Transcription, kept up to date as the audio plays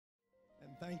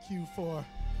Thank you for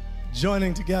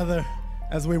joining together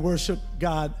as we worship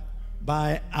God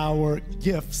by our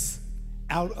gifts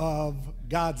out of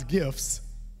God's gifts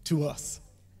to us.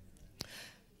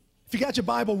 If you got your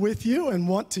Bible with you and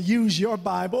want to use your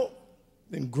Bible,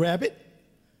 then grab it.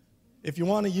 If you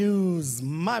want to use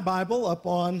my Bible up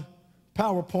on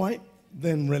PowerPoint,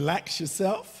 then relax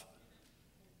yourself.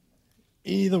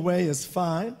 Either way is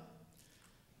fine.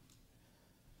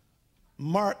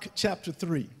 Mark chapter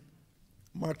 3.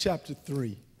 Mark chapter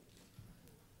 3.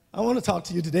 I want to talk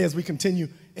to you today as we continue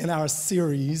in our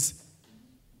series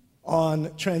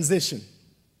on transition,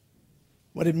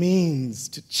 what it means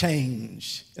to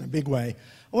change in a big way.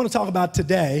 I want to talk about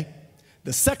today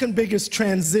the second biggest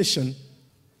transition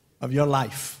of your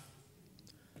life.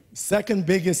 The second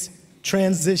biggest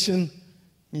transition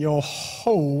in your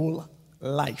whole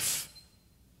life.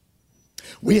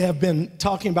 We have been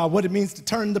talking about what it means to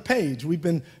turn the page. We've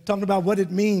been talking about what it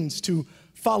means to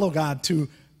follow God, to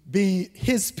be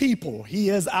His people. He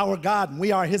is our God, and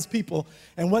we are His people.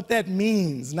 And what that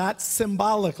means, not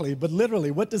symbolically, but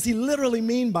literally. What does He literally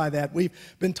mean by that? We've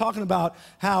been talking about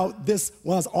how this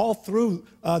was all through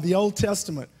the Old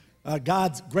Testament,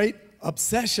 God's great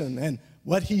obsession and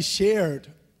what He shared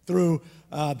through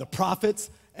the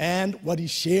prophets, and what He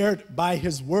shared by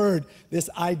His word, this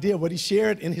idea, what He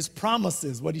shared in His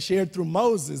promises, what He shared through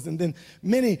Moses, and then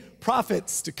many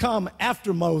prophets to come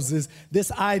after Moses,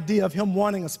 this idea of Him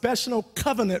wanting a special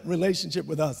covenant relationship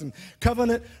with us. And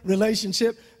covenant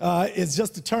relationship is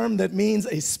just a term that means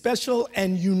a special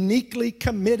and uniquely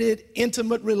committed,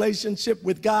 intimate relationship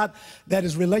with God that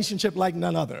is relationship like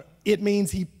none other. It means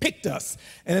He picked us,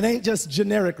 and it ain't just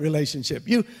generic relationship.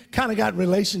 You kind of got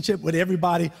relationship with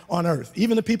everybody on earth,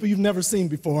 even the people you've never seen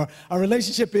before. Our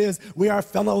relationship is we are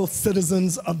fellow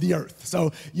citizens of the earth.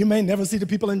 So you may never see the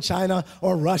people in China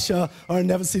or Russia or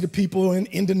never see the people in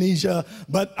Indonesia,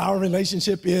 but our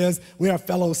relationship is we are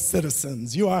fellow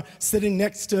citizens. You are sitting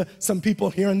next to some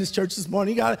people here in this church this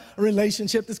morning. You got a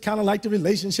relationship that's kind of like the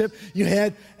relationship you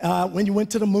had when you went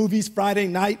to the movies Friday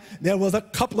night. There was a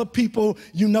couple of people,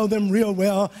 you know them real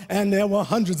well, and there were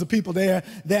hundreds of people there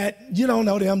that you don't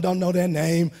know them, don't know their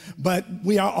name, but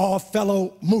we are all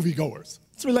fellow moviegoers.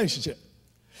 It's a relationship.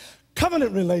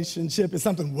 Covenant relationship is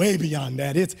something way beyond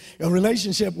that. It's a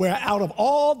relationship where out of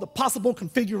all the possible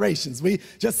configurations, we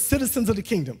just citizens of the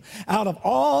kingdom, out of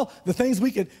all the things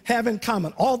we could have in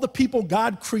common, all the people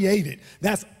God created,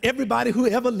 that's everybody who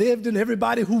ever lived and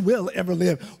everybody who will ever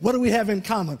live. What do we have in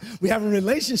common? We have a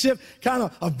relationship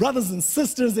kind of brothers and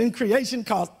sisters in creation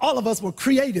because all of us were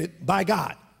created by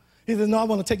God. He says, no, I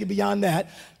want to take it beyond that.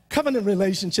 Covenant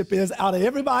relationship is out of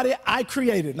everybody I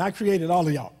created, and I created all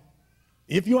of y'all.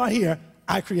 If you are here,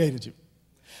 I created you.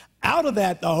 Out of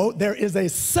that, though, there is a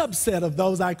subset of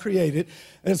those I created.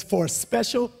 It's for a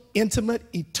special, intimate,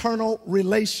 eternal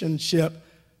relationship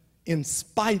in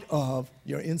spite of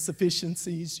your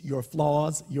insufficiencies, your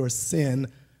flaws, your sin,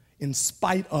 in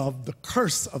spite of the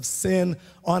curse of sin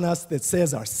on us that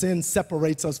says our sin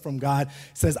separates us from God.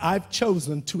 It says, I've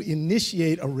chosen to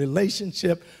initiate a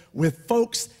relationship with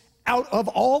folks out of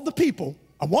all the people.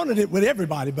 I wanted it with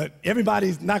everybody, but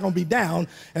everybody's not going to be down.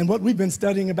 And what we've been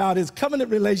studying about is covenant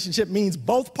relationship means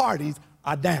both parties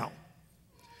are down.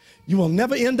 You will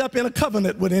never end up in a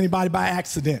covenant with anybody by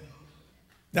accident.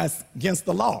 That's against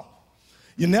the law.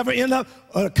 You never end up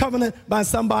a covenant by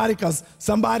somebody because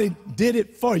somebody did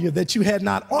it for you that you had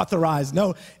not authorized.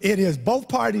 No, it is both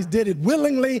parties did it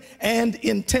willingly and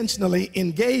intentionally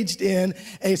engaged in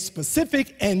a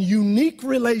specific and unique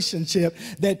relationship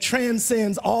that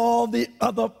transcends all the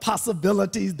other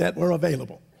possibilities that were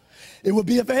available. It would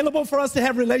be available for us to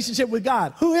have a relationship with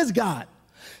God. Who is God?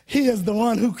 He is the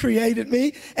one who created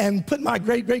me and put my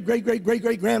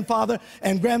great-great-great-great-great-great-grandfather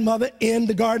and grandmother in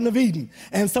the Garden of Eden.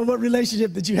 And so what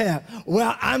relationship did you have?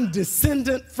 Well, I'm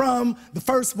descendant from the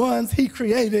first ones He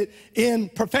created in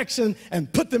perfection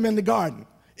and put them in the garden.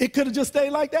 It could have just stayed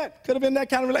like that. Could have been that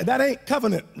kind of relationship. That ain't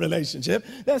covenant relationship.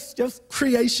 That's just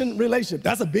creation relationship.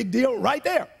 That's a big deal right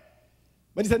there.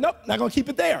 But He said, nope, not going to keep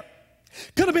it there.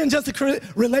 Could have been just a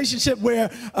relationship where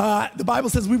the Bible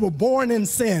says we were born in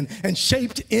sin and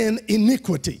shaped in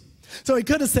iniquity. So He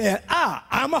could have said,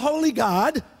 I'm a holy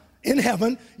God in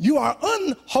heaven. You are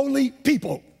unholy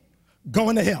people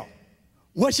going to hell.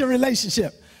 What's your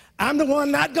relationship? I'm the one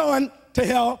not going to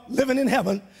hell, living in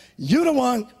heaven. You're the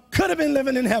one could have been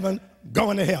living in heaven,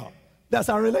 going to hell. That's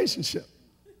our relationship.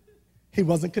 He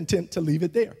wasn't content to leave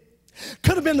it there.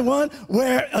 Could have been the one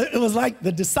where it was like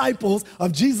the disciples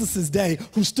of Jesus' day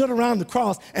who stood around the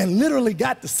cross and literally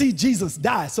got to see Jesus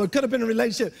die. So it could have been a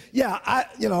relationship. Yeah,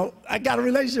 I got a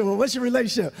relationship. Well, what's your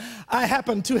relationship? I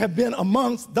happen to have been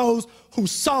amongst those who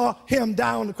saw him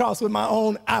die on the cross with my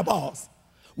own eyeballs.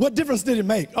 What difference did it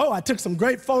make? Oh, I took some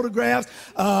great photographs.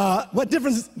 What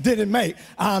difference did it make?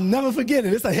 I'll never forget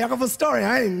it. It's a heck of a story.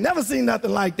 I ain't never seen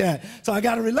nothing like that. So I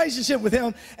got a relationship with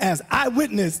him as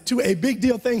eyewitness to a big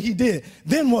deal thing he did.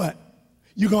 Then what?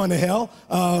 You going to hell?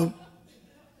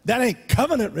 That ain't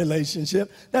covenant relationship.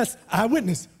 That's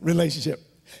eyewitness relationship.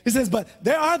 He says, but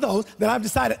there are those that I've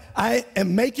decided I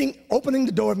am opening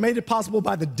the door, made it possible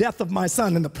by the death of my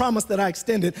son and the promise that I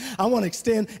extended. I want to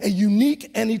extend a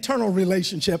unique and eternal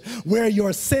relationship where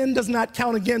your sin does not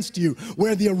count against you,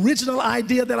 where the original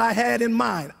idea that I had in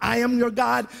mind, I am your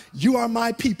God, you are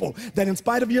my people, that in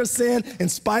spite of your sin, in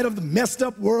spite of the messed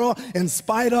up world, in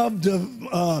spite of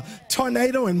the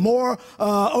tornado in Moore,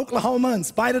 Oklahoma, in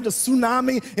spite of the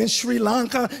tsunami in Sri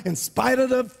Lanka, in spite of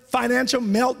the financial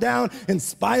meltdown, in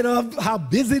spite of how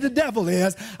busy the devil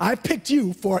is, I picked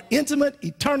you for intimate,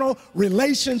 eternal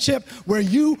relationship where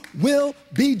you will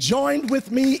be joined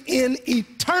with me in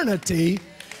eternity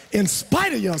in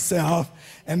spite of yourself.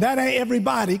 And that ain't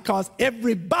everybody, because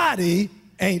everybody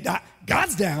ain't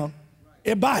God's down,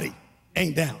 everybody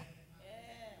ain't down.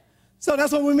 So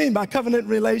that's what we mean by covenant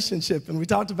relationship. And we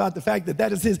talked about the fact that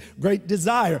that is his great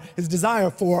desire, his desire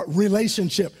for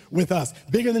relationship with us.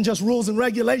 Bigger than just rules and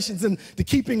regulations and the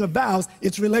keeping of vows,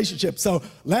 it's relationship. So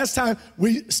last time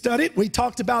we studied, we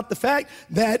talked about the fact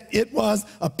that it was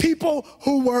a people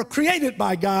who were created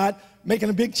by God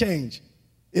making a big change.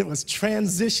 It was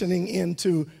transitioning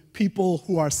into people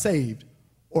who are saved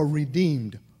or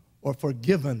redeemed or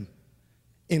forgiven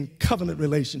in covenant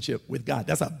relationship with God.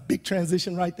 That's a big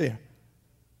transition right there.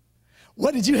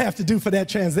 What did you have to do for that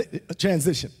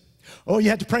transition? Oh, you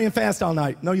had to pray and fast all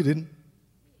night. No, you didn't.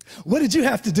 What did you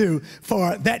have to do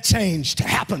for that change to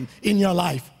happen in your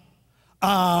life?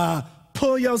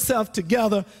 Pull yourself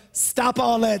together, stop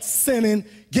all that sinning,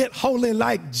 get holy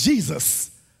like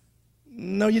Jesus.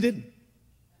 No, you didn't.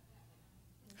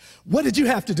 What did you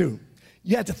have to do?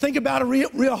 You had to think about it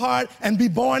real hard and be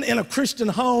born in a Christian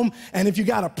home. And if you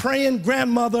got a praying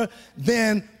grandmother,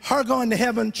 then her going to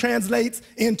heaven translates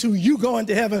into you going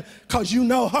to heaven because you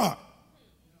know her.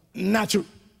 Not true.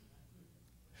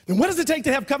 Then what does it take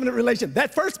to have covenant relationship?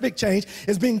 That first big change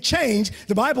is being changed.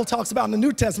 The Bible talks about in the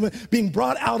New Testament being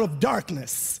brought out of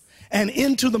darkness and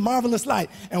into the marvelous light.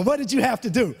 And what did you have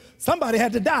to do? Somebody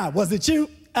had to die. Was it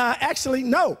you? Actually,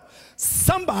 no.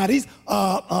 Somebody's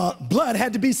blood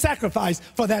had to be sacrificed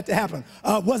for that to happen.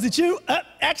 Was it you?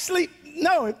 Actually,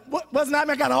 no, it wasn't.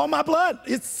 I got all my blood.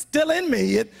 It's still in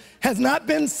me. It has not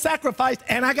been sacrificed,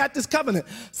 and I got this covenant.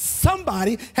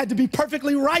 Somebody had to be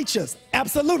perfectly righteous.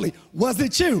 Absolutely. Was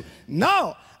it you?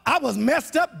 No, I was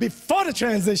messed up before the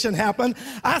transition happened.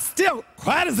 I still,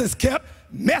 quiet as it's kept,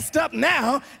 messed up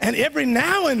now, and every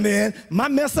now and then, my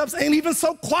mess ups ain't even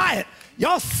so quiet.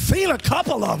 Y'all seen a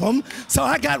couple of them, so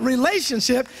I got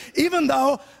relationship, even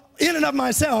though in and of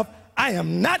myself, I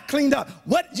am not cleaned up.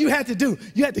 What you had to do,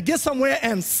 you had to get somewhere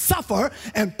and suffer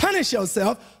and punish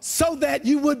yourself so that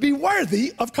you would be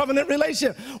worthy of covenant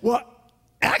relationship. Well,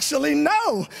 actually,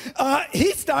 no.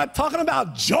 He started talking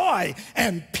about joy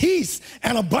and peace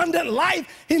and abundant life.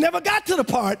 He never got to the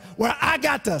part where I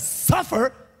got to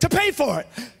suffer to pay for it.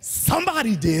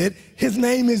 Somebody did. His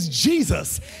name is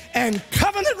Jesus. And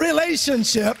covenant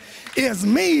relationship is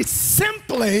me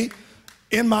simply,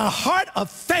 in my heart of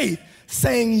faith,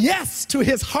 saying yes to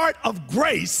his heart of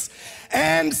grace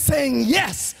and saying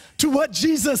yes to what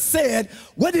Jesus said.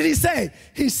 What did he say?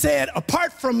 He said,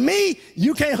 apart from me,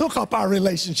 you can't hook up our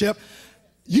relationship.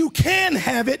 You can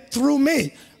have it through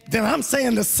me. Then I'm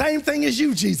saying the same thing as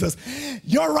you, Jesus.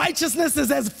 Your righteousness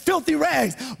is as filthy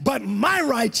rags, but my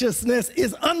righteousness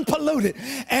is unpolluted.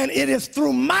 And it is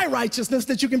through my righteousness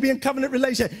that you can be in covenant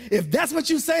relationship. If that's what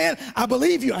you're saying, I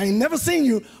believe you. I ain't never seen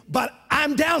you, but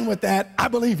I'm down with that. I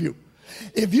believe you.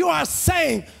 If you are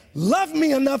saying, love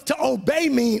me enough to obey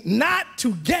me, not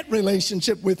to get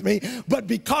relationship with me, but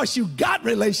because you got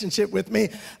relationship with me,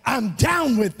 I'm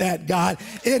down with that, God.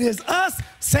 It is us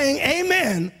saying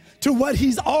amen to what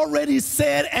he's already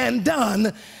said and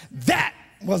done. That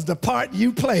was the part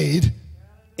you played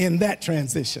in that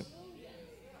transition.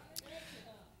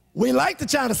 We like to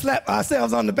try to slap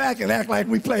ourselves on the back and act like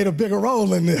we played a bigger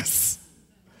role in this.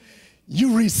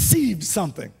 You received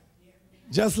something,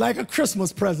 just like a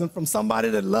Christmas present from somebody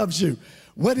that loves you.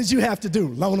 What did you have to do?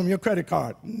 Loan them your credit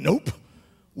card? Nope.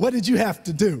 What did you have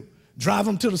to do? Drive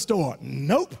them to the store?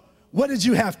 Nope. What did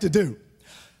you have to do?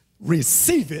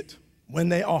 Receive it when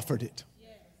they offered it.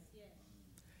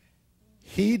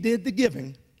 He did the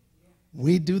giving,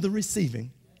 we do the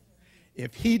receiving.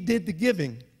 If he did the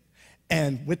giving,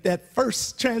 and with that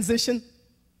first transition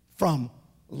from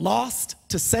lost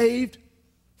to saved,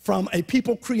 from a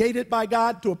people created by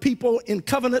God to a people in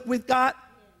covenant with God,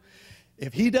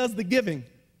 if he does the giving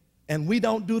and we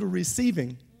don't do the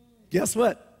receiving, guess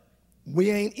what? We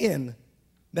ain't in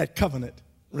that covenant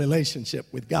relationship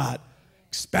with God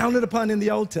expounded upon in the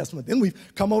Old Testament. Then we've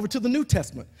come over to the New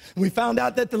Testament, and we found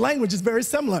out that the language is very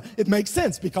similar. It makes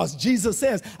sense because Jesus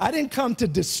says, I didn't come to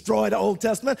destroy the Old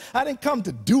Testament. I didn't come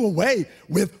to do away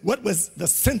with what was the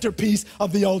centerpiece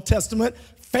of the Old Testament,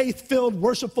 faith-filled,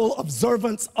 worshipful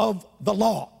observance of the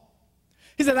law.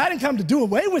 He said, I didn't come to do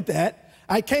away with that.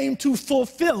 I came to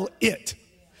fulfill it.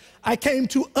 I came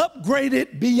to upgrade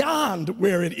it beyond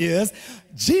where it is.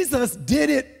 Jesus did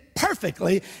it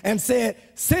perfectly and said,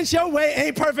 since your way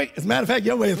ain't perfect, as a matter of fact,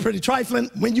 your way is pretty trifling.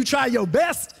 When you try your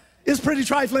best, it's pretty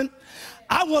trifling.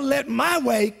 I will let my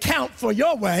way count for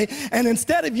your way. And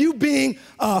instead of you being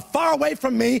far away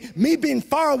from me being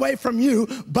far away from you,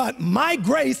 but my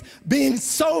grace being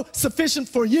so sufficient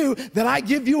for you that I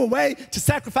give you a way to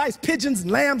sacrifice pigeons and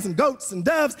lambs and goats and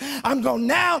doves, I'm going to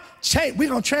now change. We're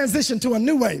going to transition to a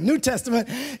new way. New Testament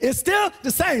is still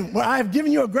the same, where I have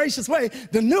given you a gracious way.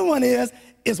 The new one is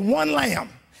one lamb.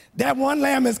 That one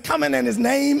lamb is coming, and his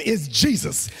name is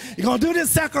Jesus. You're going to do this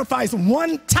sacrifice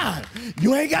one time.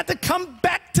 You ain't got to come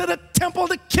back to the temple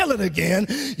to kill it again.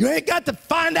 You ain't got to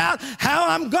find out how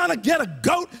I'm going to get a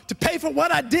goat to pay for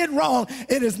what I did wrong.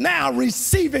 It is now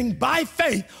receiving by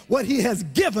faith what he has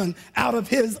given out of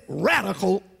his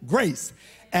radical grace.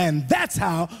 And that's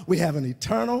how we have an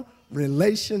eternal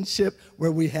relationship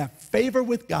where we have favor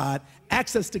with God,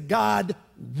 access to God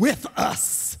with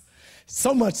us.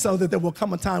 So much so that there will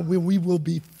come a time where we will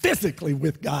be physically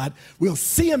with God. We'll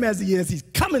see him as he is. He's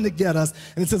coming to get us.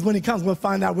 And it says when he comes, we'll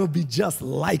find out we'll be just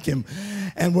like him.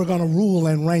 And we're going to rule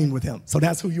and reign with him. So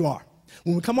that's who you are.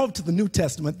 When we come over to the New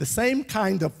Testament, the same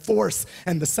kind of force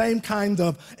and the same kind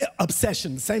of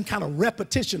obsession, the same kind of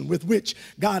repetition with which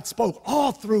God spoke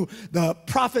all through the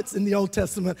prophets in the Old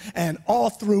Testament and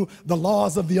all through the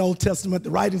laws of the Old Testament,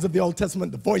 the writings of the Old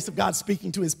Testament, the voice of God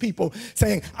speaking to his people,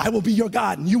 saying, I will be your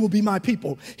God and you will be my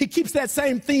people. He keeps that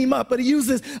same theme up, but he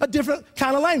uses a different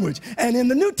kind of language. And in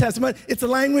the New Testament, it's a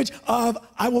language of,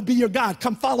 I will be your God.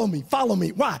 Come follow me, follow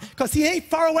me. Why? Because he ain't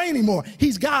far away anymore.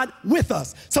 He's God with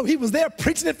us. So he was there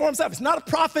preaching it for himself. It's not a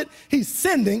prophet he's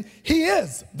sending. He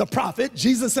is the prophet,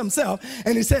 Jesus himself.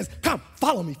 And he says, come,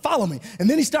 follow me, follow me. And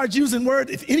then he starts using word,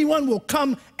 if anyone will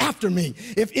come after me,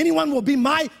 if anyone will be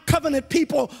my covenant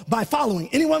people by following,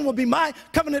 anyone will be my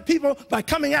covenant people by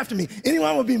coming after me,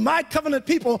 anyone will be my covenant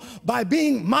people by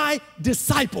being my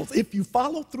disciples. If you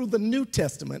follow through the New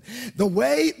Testament, the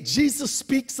way Jesus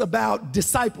speaks about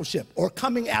discipleship or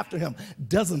coming after him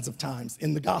dozens of times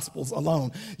in the Gospels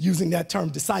alone, using that term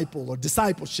disciple or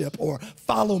discipleship or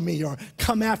follow me or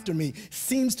come after me,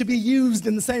 seems to be used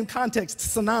in the same context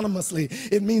synonymously.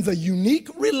 It means a unique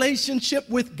relationship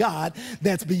with God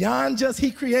that's beyond just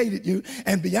he created you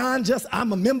and beyond just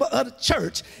I'm a member of the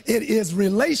church. It is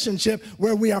relationship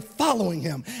where we are following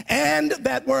him. And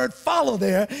that word follow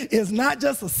there is not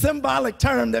just a symbolic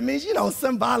term that means, you know,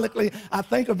 symbolically I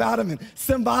think about him and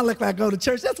symbolically I go to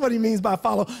church. That's what he means by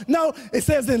follow. No, it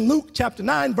says in Luke chapter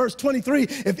 9, verse 23,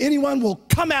 if anyone will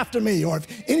come after me or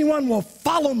if anyone will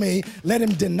follow me, let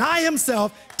him deny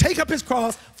himself, take up his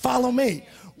cross, follow me.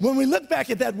 When we look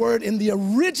back at that word in the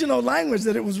original language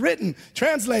that it was written,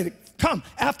 translated, come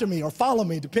after me or follow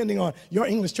me, depending on your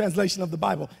English translation of the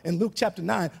Bible. In Luke chapter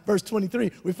 9, verse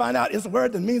 23, we find out it's a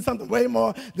word that means something way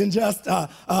more than just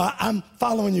I'm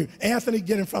following you. Anthony,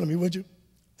 get in front of me, would you?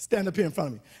 Stand up here in front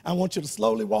of me. I want you to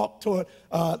slowly walk toward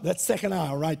that second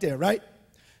aisle right there, right?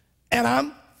 And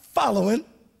I'm following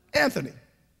Anthony.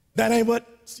 That ain't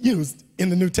what's used in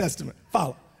the New Testament.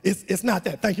 Follow. It's not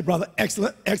that. Thank you, brother.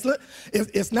 Excellent, excellent.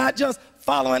 It's not just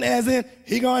following as in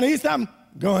he going east, I'm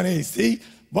going east. He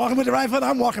walking with the right foot,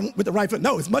 I'm walking with the right foot.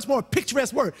 No, it's much more a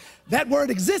picturesque word. That word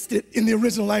existed in the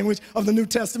original language of the New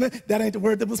Testament. That ain't the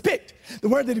word that was picked. The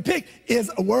word that he picked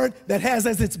is a word that has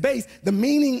as its base the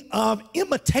meaning of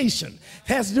imitation.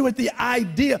 It has to do with the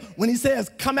idea when he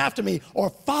says, come after me or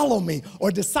follow me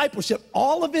or discipleship.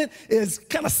 All of it is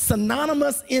kind of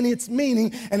synonymous in its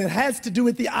meaning, and it has to do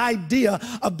with the idea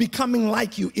of becoming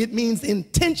like you. It means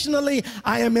intentionally,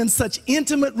 I am in such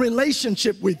intimate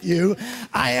relationship with you.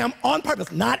 I am on purpose.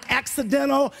 Not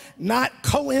accidental, not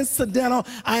coincidental.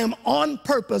 I am on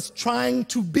purpose trying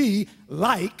to be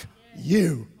like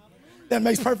you. That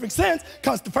makes perfect sense,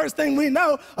 because the first thing we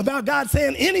know about God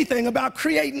saying anything about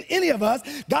creating any of us,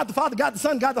 God the Father, God the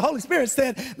Son, God the Holy Spirit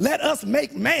said, let us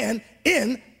make man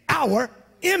in our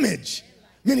image.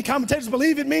 Many commentators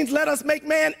believe it means let us make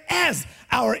man as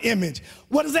our image.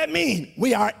 What does that mean?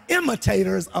 We are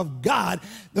imitators of God,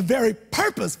 the very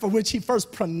purpose for which he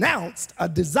first pronounced a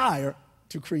desire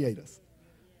to create us.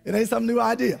 It ain't some new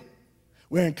idea.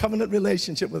 We're in covenant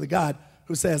relationship with a God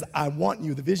who says, I want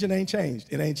you. The vision ain't changed.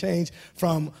 It ain't changed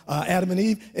from Adam and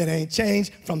Eve. It ain't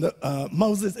changed from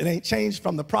Moses. It ain't changed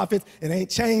from the prophets. It ain't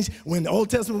changed when the Old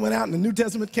Testament went out and the New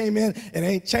Testament came in. It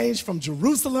ain't changed from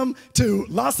Jerusalem to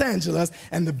Los Angeles.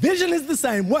 And the vision is the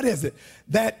same. What is it?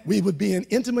 That we would be in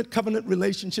intimate covenant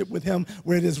relationship with him,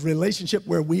 where it is relationship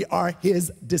where we are his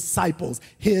disciples,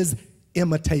 his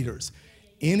imitators.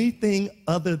 Anything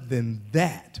other than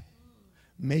that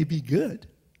may be good.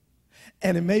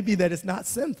 And it may be that it's not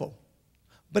sinful,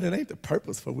 but it ain't the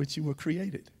purpose for which you were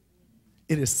created.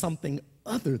 It is something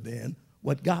other than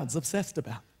what God's obsessed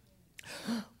about.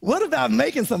 What about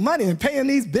making some money and paying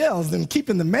these bills and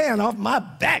keeping the man off my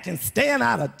back and staying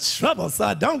out of trouble so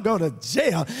I don't go to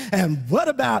jail? And what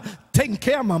about taking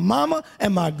care of my mama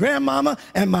and my grandmama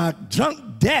and my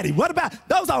drunk daddy? What about,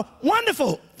 those are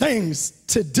wonderful things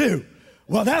to do.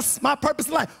 Well, that's my purpose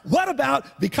in life. What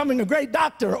about becoming a great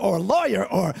doctor or lawyer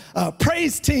or a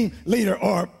praise team leader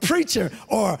or preacher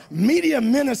or media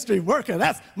ministry worker?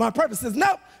 That's my purpose.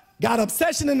 Nope. Got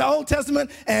obsession in the Old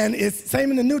Testament, and it's same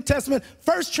in the New Testament.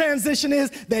 First transition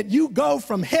is that you go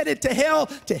from headed to hell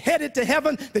to headed to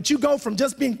heaven, that you go from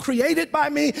just being created by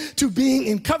me to being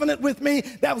in covenant with me.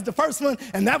 That was the first one,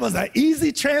 and that was an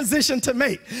easy transition to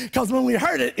make, because when we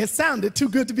heard it, it sounded too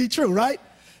good to be true, right?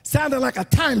 Sounded like a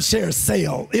timeshare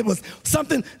sale. It was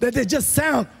something that they just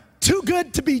sound too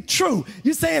good to be true.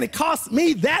 You're saying it costs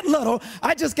me that little.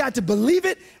 I just got to believe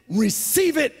it,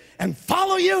 receive it, and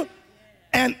follow you.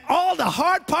 And all the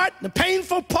hard part, the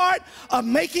painful part of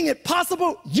making it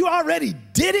possible, you already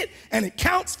did it, and it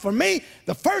counts for me.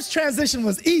 The first transition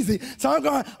was easy. So I'm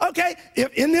going, okay,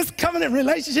 if in this covenant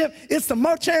relationship, it's some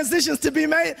more transitions to be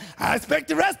made, I expect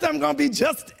the rest of them going to be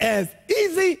just as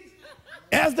easy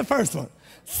as the first one.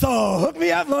 So hook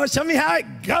me up, Lord. Show me how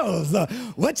it goes.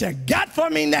 What you got for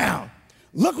me now?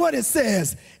 Look what it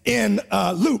says in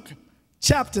Luke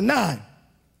chapter 9,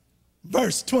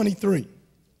 verse 23.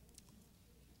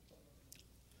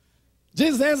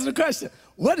 Jesus answered the question,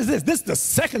 what is this? This is the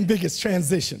second biggest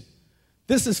transition.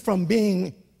 This is from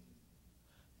being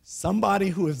somebody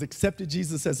who has accepted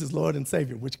Jesus as his Lord and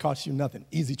Savior, which costs you nothing.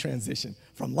 Easy transition.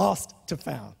 From lost to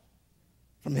found.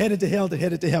 From headed to hell to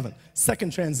headed to heaven.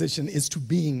 Second transition is to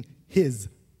being his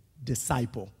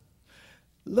disciple.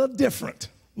 A little different.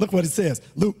 Look what it says.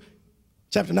 Luke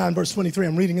chapter 9, verse 23.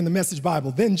 I'm reading in the Message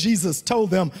Bible. Then Jesus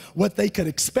told them what they could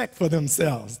expect for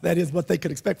themselves. That is, what they could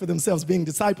expect for themselves being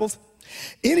disciples.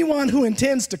 Anyone who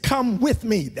intends to come with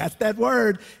me, that's that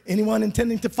word, anyone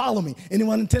intending to follow me,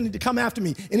 anyone intending to come after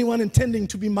me, anyone intending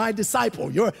to be my disciple,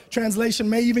 your translation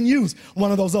may even use one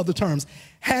of those other terms,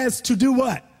 has to do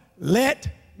what? Let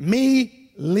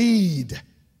me lead.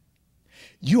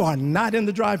 You are not in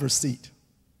the driver's seat.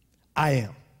 I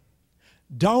am.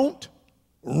 Don't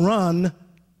run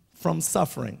from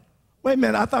suffering. Wait a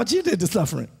minute, I thought you did the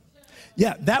suffering.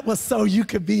 Yeah, that was so you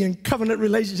could be in covenant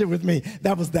relationship with me.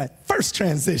 That was that first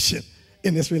transition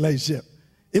in this relationship.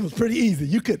 It was pretty easy.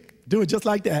 You could do it just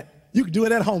like that. You could do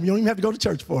it at home. You don't even have to go to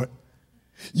church for it.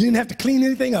 You didn't have to clean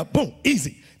anything up. Boom,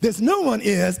 easy. This new one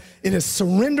is, it is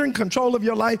surrendering control of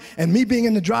your life and me being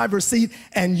in the driver's seat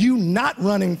and you not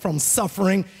running from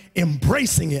suffering,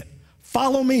 embracing it.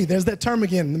 Follow me. There's that term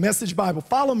again in the Message Bible.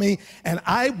 Follow me and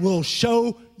I will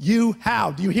show you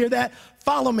how. Do you hear that?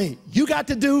 Follow me. You got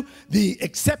to do the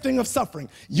accepting of suffering.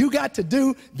 You got to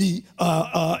do the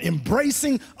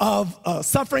embracing of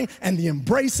suffering and the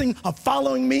embracing of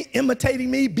following me, imitating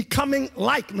me, becoming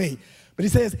like me. But he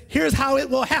says, here's how it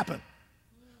will happen.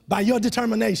 By your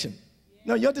determination.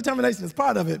 No, your determination is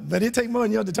part of it, but it takes more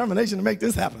than your determination to make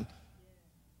this happen.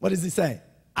 What does he say?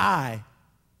 I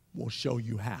will show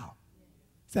you how.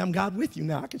 Say, I'm God with you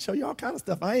now. I can show you all kinds of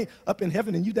stuff. I ain't up in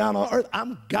heaven and you down on earth.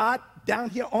 I'm God down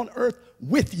here on earth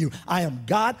with you. I am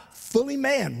God, fully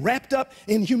man, wrapped up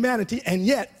in humanity, and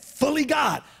yet fully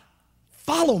God.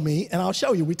 Follow me, and I'll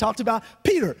show you. We talked about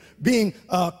Peter being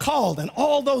called, and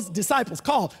all those disciples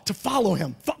called to follow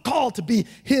him, called to be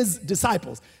his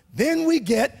disciples. Then we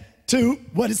get to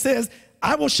what it says,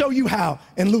 I will show you how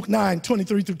in Luke 9,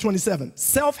 23 through 27.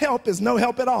 Self-help is no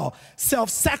help at all.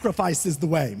 Self-sacrifice is the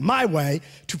way, my way,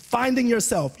 to finding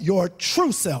yourself, your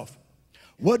true self.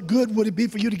 What good would it be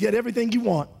for you to get everything you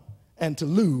want and to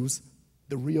lose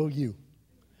the real you?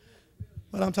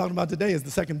 What I'm talking about today is the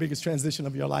second biggest transition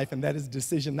of your life, and that is the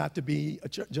decision not to be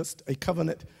just a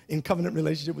covenant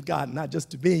relationship with God, not just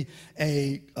to be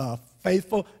a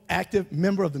faithful, active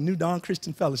member of the New Dawn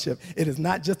Christian Fellowship. It is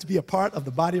not just to be a part of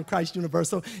the body of Christ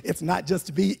Universal. It's not just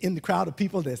to be in the crowd of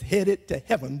people that's headed to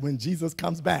heaven when Jesus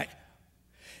comes back.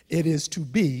 It is to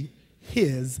be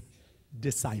his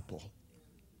disciple.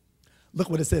 Look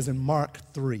what it says in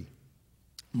Mark 3.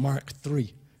 Mark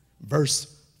 3,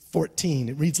 verse 14.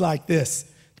 It reads like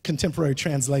this, contemporary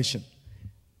translation.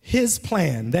 His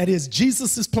plan, that is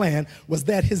Jesus' plan, was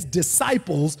that his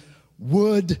disciples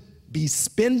would be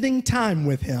spending time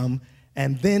with him,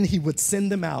 and then he would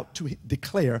send them out to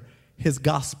declare his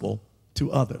gospel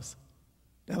to others.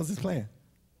 That was his plan.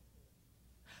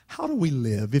 How do we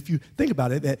live? If you think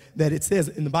about it, that it says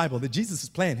in the Bible that Jesus'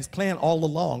 plan, his plan all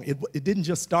along, it didn't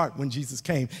just start when Jesus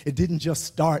came. It didn't just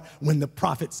start when the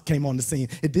prophets came on the scene.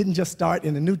 It didn't just start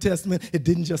in the New Testament. It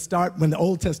didn't just start when the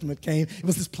Old Testament came. It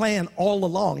was his plan all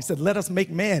along. He said, let us make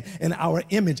man in our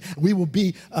image. We will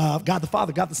be God the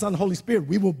Father, God the Son, the Holy Spirit.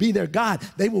 We will be their God.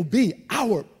 They will be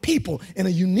our people in a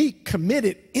unique,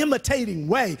 committed, imitating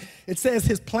way. It says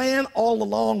his plan all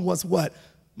along was what?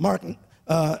 Mark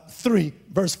 3,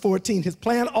 verse 14. His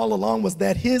plan all along was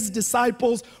that his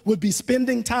disciples would be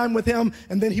spending time with him,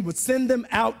 and then he would send them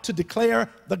out to declare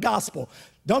the gospel.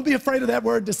 Don't be afraid of that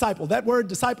word disciple. That word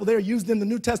disciple there used in the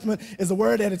New Testament is a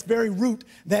word at its very root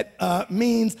that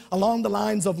means along the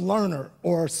lines of learner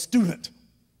or student.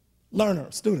 Learner,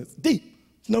 students, deep.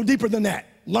 It's no deeper than that.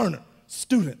 Learner,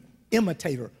 student,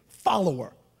 imitator,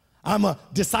 follower. I'm a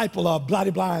disciple of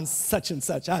blah-de-blah and such and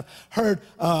such. I've heard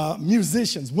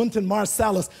musicians, Wynton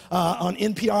Marsalis on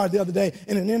NPR the other day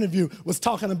in an interview was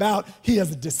talking about he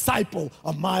is a disciple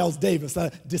of Miles Davis,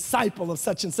 a disciple of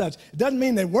such and such. It doesn't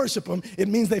mean they worship him. It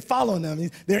means they follow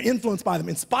them. They're influenced by them,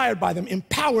 inspired by them,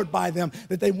 empowered by them,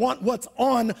 that they want what's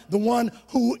on the one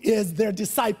who is their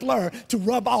discipler to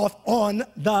rub off on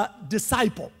the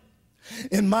disciple.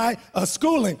 In my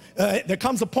schooling, there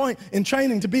comes a point in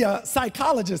training to be a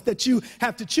psychologist that you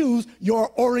have to choose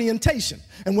your orientation.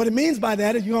 And what it means by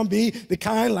that is you're going to be the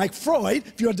kind like Freud.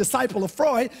 If you're a disciple of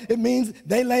Freud, it means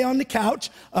they lay on the couch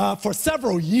for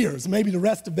several years, maybe the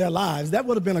rest of their lives. That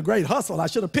would have been a great hustle. I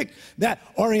should have picked that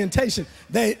orientation.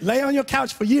 They lay on your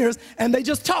couch for years and they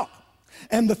just talk.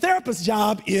 And the therapist's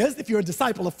job is, if you're a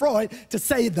disciple of Freud, to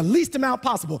say the least amount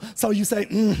possible. So you say,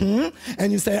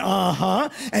 and you say,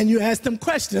 and you ask them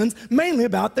questions mainly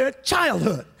about their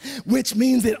childhood, which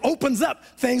means it opens up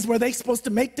things where they're supposed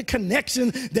to make the connection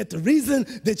that the reason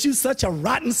that you're such a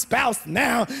rotten spouse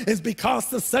now is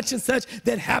because of such and such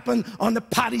that happened on the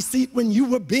potty seat when you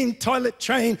were being toilet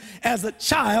trained as a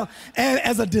child. And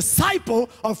as a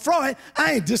disciple of Freud,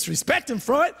 I ain't disrespecting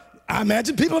Freud. I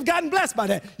imagine people have gotten blessed by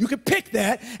that. You could pick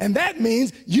that, and that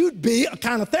means you'd be a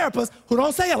kind of therapist who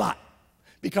don't say a lot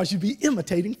because you'd be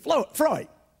imitating Freud.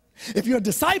 If you're a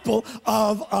disciple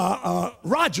of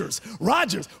Rogers,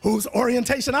 whose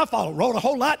orientation I followed, wrote a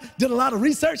whole lot, did a lot of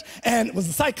research, and was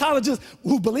a psychologist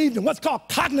who believed in what's called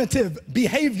cognitive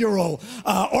behavioral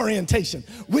orientation,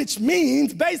 which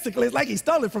means basically, it's like he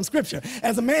stole it from Scripture.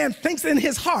 As a man thinks in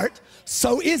his heart,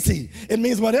 so is he. It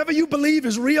means whatever you believe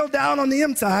is real down on the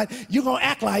inside, you're going to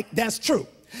act like that's true.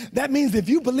 That means if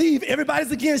you believe everybody's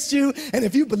against you, and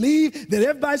if you believe that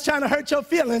everybody's trying to hurt your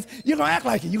feelings, you're going to act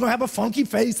like it. You're going to have a funky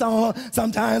face on.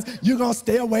 Sometimes you're going to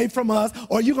stay away from us,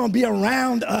 or you're going to be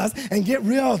around us and get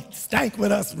real stank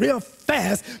with us real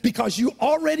fast because you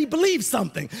already believe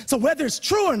something. So whether it's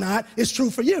true or not, it's true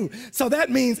for you. So that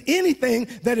means anything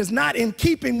that is not in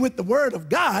keeping with the Word of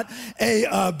God, a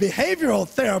behavioral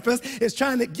therapist is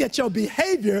trying to get your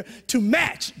behavior to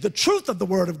match the truth of the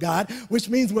Word of God, which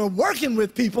means we're working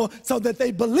with people so that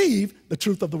they believe the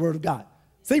truth of the Word of God.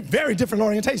 See, very different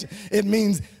orientation. It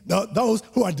means those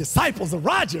who are disciples of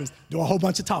Rogers do a whole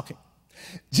bunch of talking.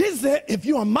 Jesus said, if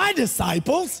you are my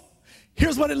disciples,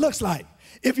 here's what it looks like.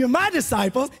 If you're my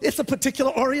disciples, it's a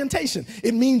particular orientation.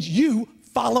 It means you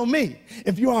follow me.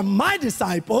 If you are my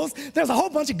disciples, there's a whole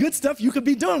bunch of good stuff you could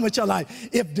be doing with your life.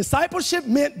 If discipleship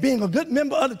meant being a good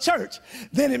member of the church,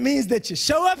 then it means that you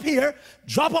show up here,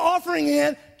 drop an offering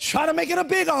in, try to make it a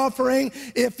big offering.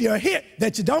 If you're here,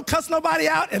 that you don't cuss nobody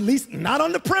out, at least not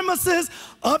on the premises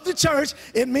of the church.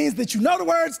 It means that you know the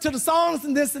words to the songs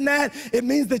and this and that. It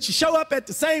means that you show up at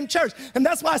the same church. And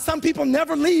that's why some people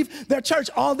never leave their church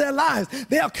all their lives.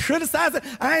 They'll criticize it.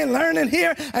 I ain't learning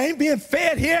here. I ain't being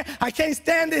fed here. I can't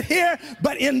stand it here.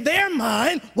 But in their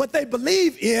mind, what they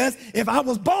believe is, if I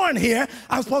was born here,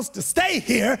 I'm supposed to stay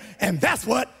here. And that's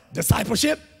what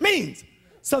discipleship means.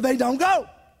 So they don't go.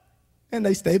 And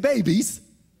they stay babies.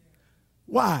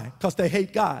 Why? Because they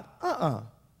hate God.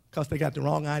 Because they got the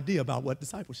wrong idea about what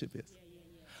discipleship is.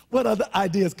 What other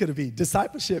ideas could it be?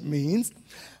 Discipleship means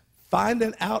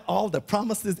finding out all the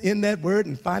promises in that word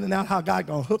and finding out how God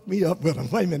gonna hook me up with them.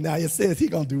 Wait a minute, now it says he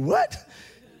gonna do what?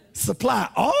 Supply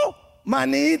all my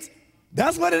needs.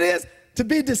 That's what it is to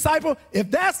be disciple. If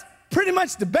that's pretty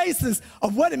much the basis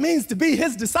of what it means to be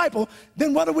his disciple,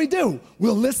 then what do?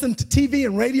 We'll listen to TV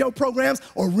and radio programs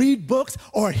or read books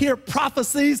or hear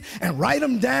prophecies and write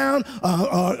them down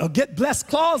or get blessed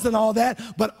clause and all that,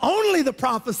 but only the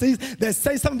prophecies that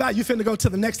say something about you finna go to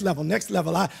the next level. Next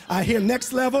level. I hear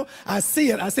next level. I see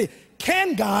it. I see it.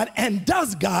 Can God and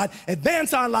does God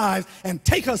advance our lives and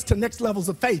take us to next levels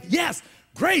of faith? Yes,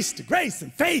 grace to grace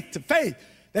and faith to faith,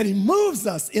 that he moves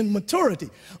us in maturity.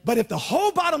 But if the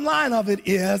whole bottom line of it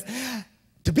is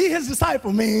to be his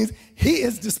disciple means he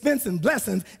is dispensing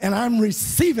blessings and I'm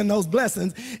receiving those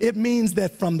blessings, it means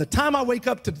that from the time I wake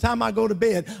up to the time I go to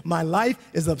bed, my life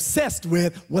is obsessed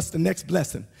with what's the next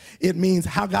blessing. It means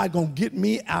how God gonna get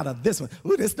me out of this one.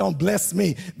 Ooh, this don't bless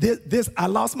me. This I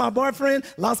lost my boyfriend,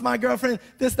 lost my girlfriend,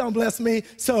 this don't bless me.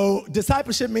 So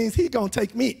discipleship means he gonna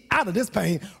take me out of this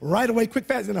pain right away, quick,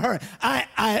 fast, in a hurry.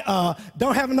 I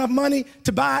don't have enough money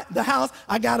to buy the house.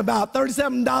 I got about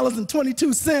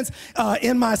 $37.22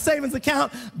 in my savings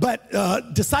account, but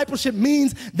discipleship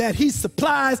means that he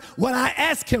supplies what I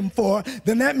ask him for.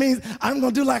 Then that means I'm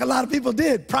gonna do like a lot of people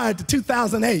did prior to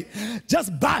 2008.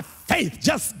 Just by faith,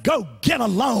 just go get a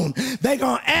loan. They're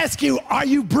gonna ask you, are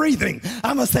you breathing?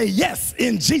 I'm gonna say, yes,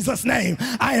 in Jesus' name,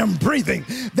 I am breathing.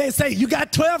 They say, you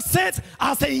got 12 cents?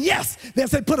 I'll say, yes. They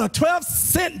say, put a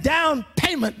 12-cent down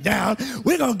payment down.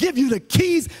 We're gonna give you the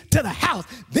keys to the house.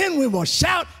 Then we will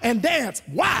shout and dance.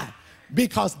 Why?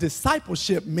 Because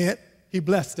discipleship meant he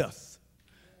blessed us.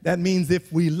 That means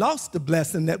if we lost the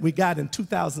blessing that we got in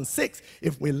 2006,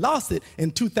 if we lost it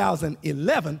in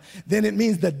 2011, then it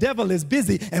means the devil is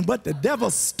busy, and what the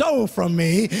devil stole from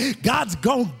me, God's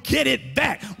gonna get it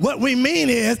back. What we mean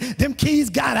is them keys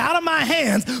got out of my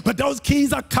hands, but those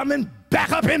keys are coming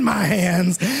back up in my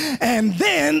hands. And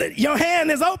then your hand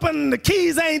is open, the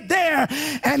keys ain't there,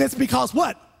 and it's because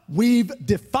what? We've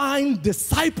defined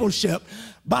discipleship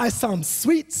by some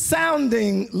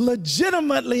sweet-sounding,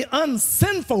 legitimately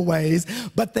unsinful ways,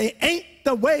 but they ain't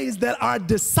the ways that our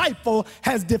disciple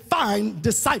has defined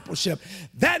discipleship.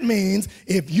 That means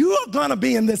if you are gonna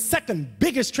be in this second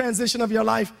biggest transition of your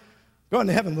life, going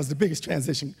to heaven was the biggest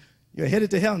transition. You're headed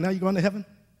to hell, now you're going to heaven.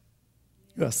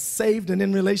 You are saved and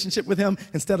in relationship with him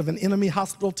instead of an enemy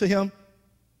hostile to him.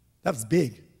 That was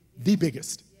big, the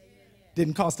biggest.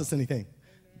 Didn't cost us anything.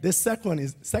 This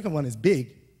second one is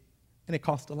big, and it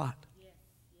costs a lot.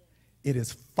 It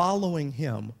is following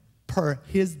him per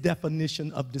his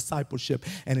definition of discipleship,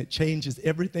 and it changes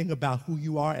everything about who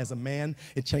you are as a man.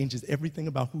 It changes everything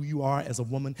about who you are as a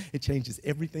woman. It changes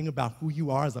everything about who you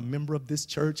are as a member of this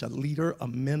church, a leader, a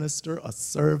minister, a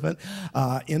servant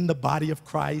in the body of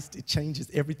Christ. It changes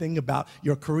everything about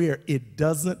your career. It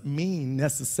doesn't mean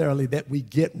necessarily that we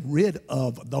get rid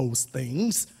of those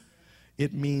things.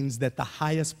 It means that the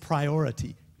highest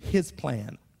priority, his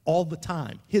plan, all the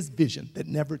time, his vision that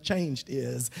never changed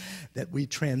is that we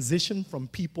transition from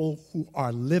people who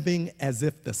are living as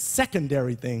if the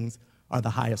secondary things are the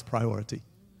highest priority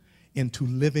into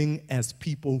living as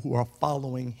people who are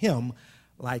following him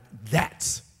like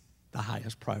that's the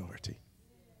highest priority.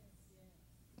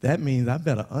 That means I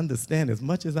better understand as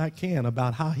much as I can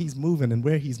about how he's moving and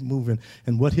where he's moving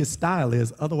and what his style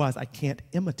is. Otherwise, I can't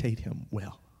imitate him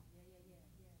well.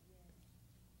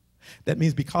 That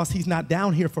means because he's not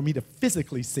down here for me to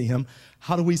physically see him,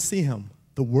 how do we see him?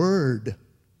 The Word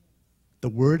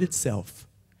itself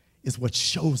is what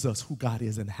shows us who God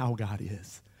is and how God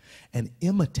is. And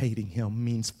imitating him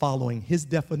means following his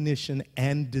definition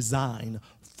and design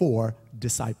for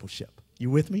discipleship.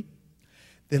 You with me?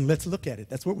 Then let's look at it.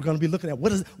 That's what we're going to be looking at.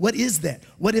 What is that?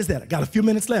 What is that? I got a few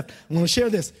minutes left. I'm going to share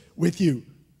this with you.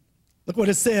 Look what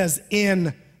it says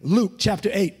in Luke chapter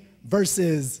 8,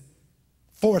 verses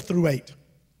 4 through 8.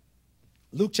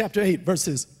 Luke chapter 8,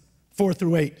 verses 4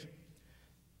 through 8.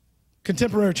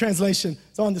 Contemporary translation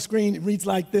is on the screen. It reads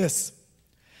like this.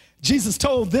 Jesus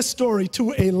told this story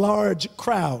to a large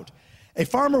crowd. A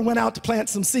farmer went out to plant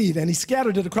some seed, and he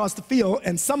scattered it across the field,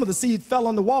 and some of the seed fell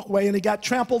on the walkway, and it got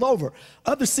trampled over.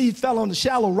 Other seed fell on the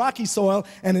shallow, rocky soil,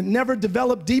 and it never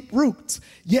developed deep roots.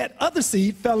 Yet other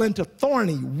seed fell into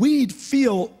thorny,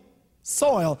 weed-filled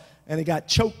soil, and it got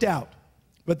choked out.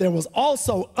 But there was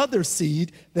also other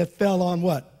seed that fell on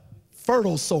what?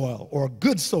 Fertile soil or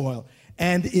good soil,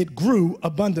 and it grew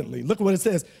abundantly. Look at what it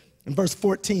says in verse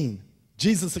 14.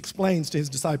 Jesus explains to his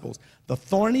disciples, the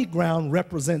thorny ground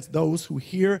represents those who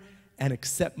hear and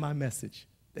accept my message.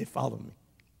 They follow me.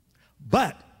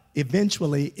 But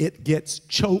eventually it gets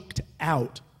choked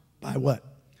out by what?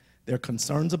 Their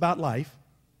concerns about life,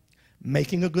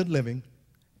 making a good living,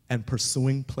 and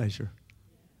pursuing pleasure.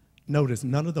 Notice,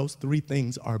 none of those three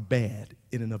things are bad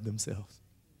in and of themselves.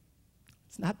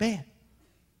 It's not bad.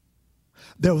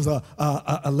 There was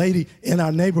a lady in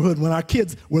our neighborhood when our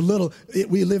kids were little.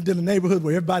 We lived in a neighborhood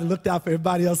where everybody looked out for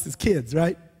everybody else's kids,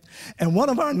 right? And one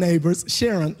of our neighbors,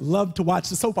 Sharon, loved to watch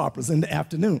the soap operas in the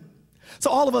afternoon. So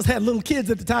all of us had little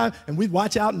kids at the time, and we'd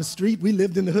watch out in the street. We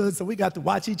lived in the hood, so we got to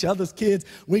watch each other's kids.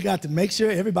 We got to make sure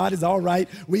everybody's all right.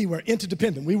 We were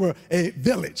interdependent. We were a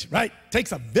village, right?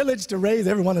 Takes a village to raise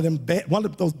every one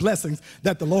of those blessings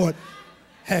that the Lord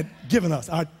had given us,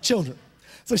 our children.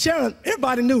 So Sharon,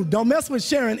 everybody knew, don't mess with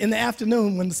Sharon in the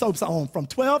afternoon when the soaps are on, from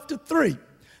 12 to 3.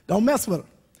 Don't mess with her.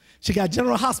 She got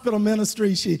General Hospital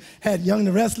ministry. She had Young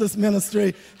and Restless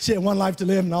ministry. She had One Life to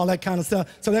Live and all that kind of stuff.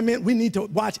 So that meant we need to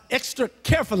watch extra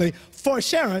carefully for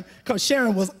Sharon, because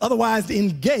Sharon was otherwise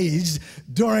engaged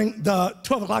during the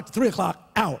 12 o'clock to 3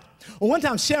 o'clock hour. Well, one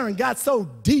time Sharon got so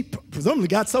deep, presumably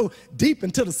got so deep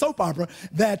into the soap opera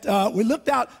that we looked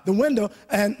out the window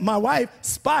and my wife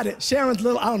spotted Sharon's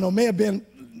little, I don't know, may have been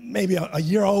maybe a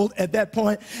year old at that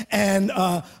point, and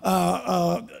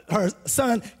her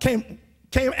son came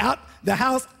out the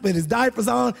house with his diapers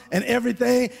on and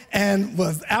everything, and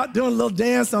was out doing a little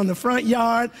dance on the front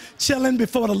yard, chilling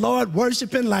before the Lord,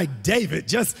 worshiping like David,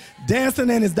 just dancing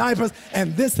in his diapers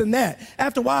and this and that.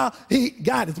 After a while,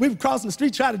 as we were crossing the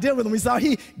street trying to deal with him, we saw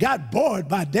he got bored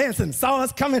by dancing, saw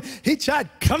us coming. He tried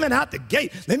coming out the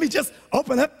gate. Let me just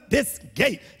open up this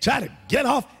gate, try to get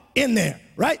off in there.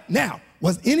 Right now,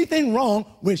 was anything wrong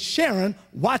with Sharon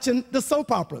watching the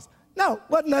soap operas? No,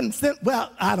 wasn't nothing.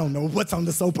 Well, I don't know what's on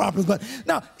the soap operas, but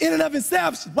no, in and of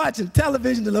itself, she's watching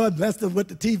television. The Lord blessed her with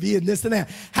the TV and this and that.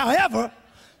 However,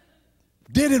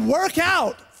 did it work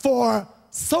out for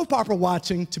soap opera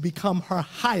watching to become her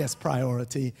highest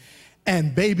priority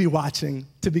and baby watching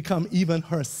to become even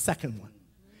her second one?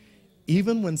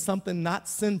 Even when something not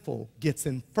sinful gets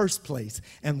in first place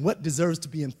and what deserves to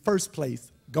be in first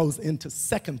place goes into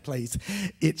second place,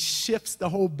 it shifts the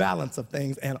whole balance of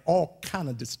things, and all kind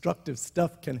of destructive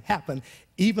stuff can happen,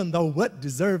 even though what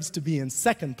deserves to be in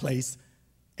second place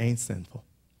ain't sinful.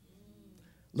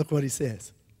 Look what he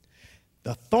says.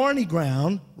 The thorny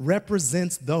ground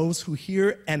represents those who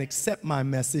hear and accept my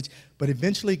message, but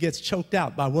eventually gets choked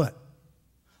out by what?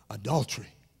 Adultery.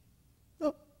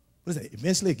 Oh, what is that?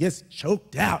 Eventually it gets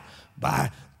choked out by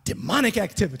demonic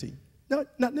activity. No,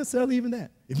 not necessarily even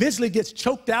that. Eventually it gets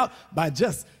choked out by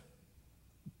just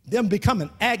them becoming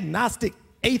agnostic,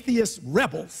 atheist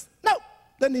rebels. No,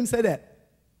 doesn't even say that. It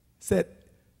said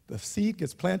the seed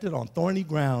gets planted on thorny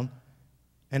ground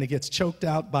and it gets choked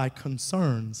out by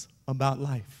concerns about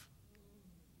life.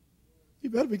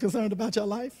 You better be concerned about your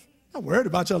life. Not worried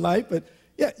about your life, but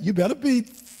yeah, you better be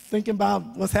thinking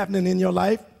about what's happening in your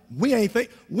life. We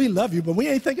love you, but we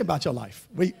ain't thinking about your life.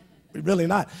 We really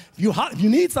not. If you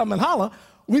need something and holler,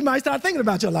 we might start thinking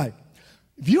about your life.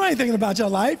 If you ain't thinking about your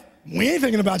life, we ain't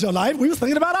thinking about your life. We was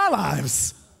thinking about our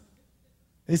lives.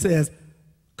 He says,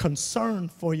 concern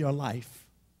for your life.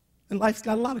 And life's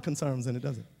got a lot of concerns in it,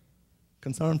 doesn't it?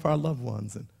 Concern for our loved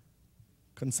ones, and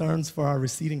concerns for our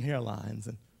receding hairlines,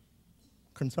 and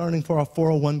concerning for our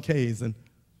 401ks, and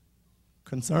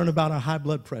concern about our high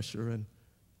blood pressure, and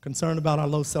concern about our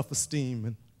low self-esteem,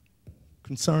 and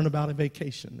concern about a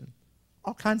vacation, and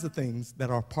all kinds of things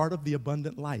that are part of the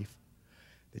abundant life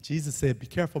that Jesus said, be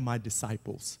careful, my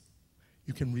disciples.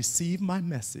 You can receive my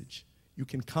message. You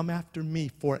can come after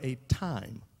me for a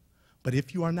time. But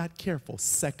if you are not careful,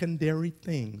 secondary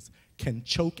things can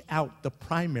choke out the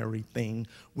primary thing,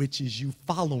 which is you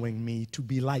following me to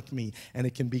be like me. And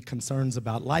it can be concerns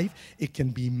about life. It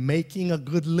can be making a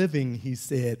good living, he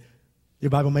said. Your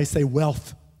Bible may say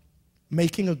wealth.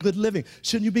 Making a good living.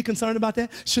 Shouldn't you be concerned about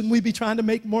that? Shouldn't we be trying to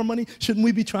make more money? Shouldn't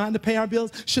we be trying to pay our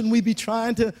bills? Shouldn't we be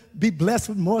trying to be blessed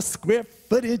with more square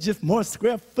footage if more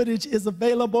square footage is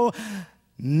available?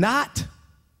 Not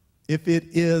if it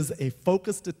is a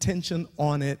focused attention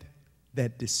on it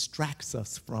that distracts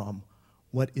us from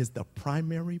what is the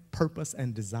primary purpose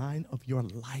and design of your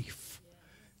life.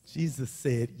 Jesus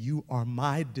said, you are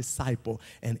my disciple,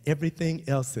 and everything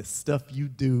else is stuff you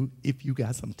do if you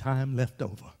got some time left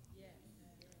over.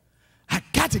 I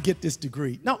got to get this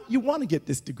degree. No, you want to get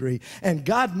this degree, and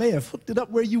God may have hooked it up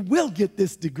where you will get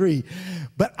this degree,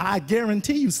 but I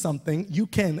guarantee you something. You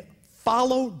can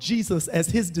follow Jesus as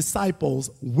his disciples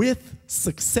with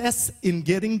success in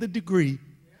getting the degree,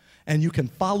 and you can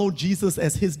follow Jesus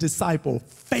as his disciple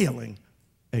failing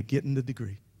at getting the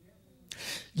degree.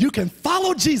 You can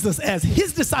follow Jesus as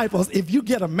his disciples if you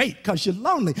get a mate because you're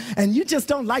lonely and you just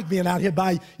don't like being out here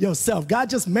by yourself. God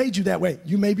just made you that way.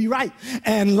 You may be right.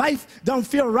 And life don't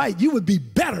feel right. You would be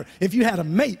better if you had a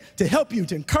mate to help you,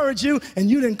 to encourage you, and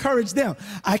you'd encourage them.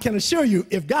 I can assure you,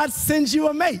 if God sends you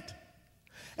a mate,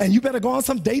 and you better go on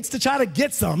some dates to try to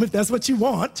get some, if that's what you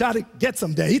want, try to get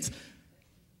some dates,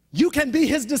 you can be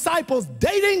his disciples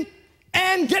dating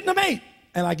and getting a mate.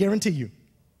 And I guarantee you,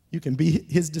 you can be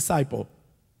his disciple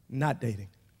not dating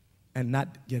and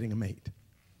not getting a mate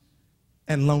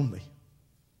and lonely.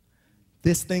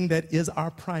 This thing that is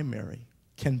our primary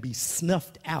can be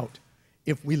snuffed out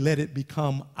if we let it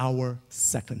become our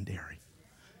secondary.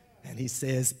 And he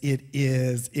says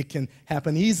it can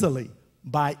happen easily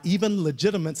by even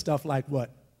legitimate stuff like what?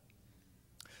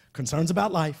 Concerns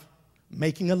about life,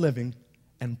 making a living,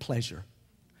 and pleasure.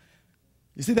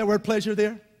 You see that word pleasure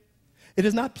there? It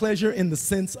is not pleasure in the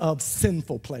sense of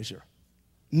sinful pleasure,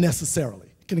 necessarily.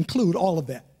 It can include all of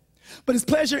that. But it's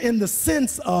pleasure in the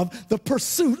sense of the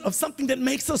pursuit of something that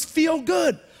makes us feel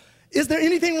good. Is there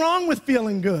anything wrong with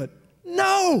feeling good?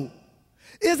 No.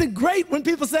 Is it great when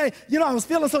people say, you know, I was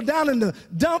feeling so down in the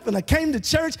dump and I came to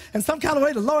church and some kind of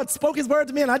way the Lord spoke his word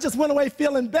to me and I just went away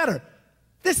feeling better?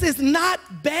 This is not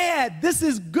bad. This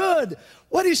is good.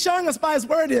 What he's showing us by his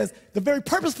word is the very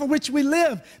purpose for which we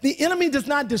live. The enemy does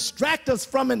not distract us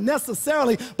from it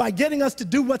necessarily by getting us to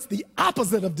do what's the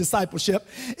opposite of discipleship.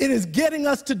 It is getting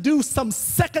us to do some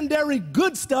secondary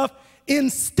good stuff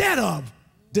instead of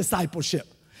discipleship.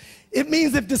 It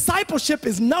means if discipleship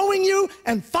is knowing you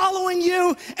and following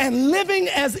you and living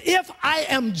as if I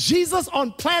am Jesus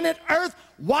on planet Earth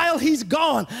while he's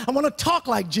gone. I want to talk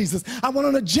like Jesus. I want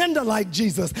an agenda like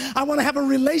Jesus. I want to have a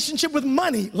relationship with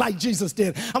money like Jesus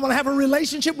did. I want to have a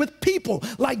relationship with people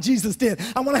like Jesus did.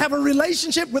 I want to have a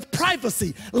relationship with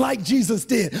privacy like Jesus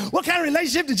did. What kind of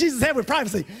relationship did Jesus have with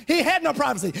privacy? He had no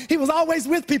privacy. He was always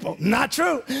with people. Not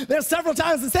true. There's several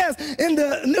times it says in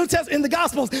the New Testament, in the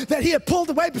Gospels, that he had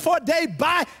pulled away before day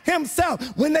by himself.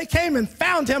 When they came and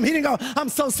found him, he didn't go, I'm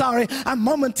so sorry, I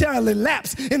momentarily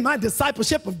lapsed in my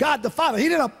discipleship of God the Father.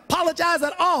 He didn't apologize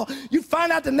at all. You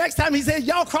find out the next time he said,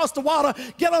 y'all cross the water,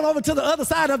 get on over to the other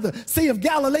side of the Sea of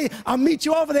Galilee. I'll meet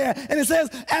you over there. And it says,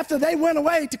 after they went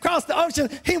away to cross the ocean,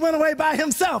 he went away by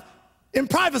himself in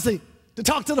privacy to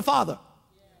talk to the Father.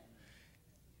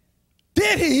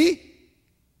 Did he,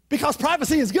 because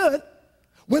privacy is good,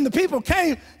 when the people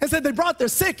came and said they brought their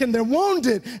sick and their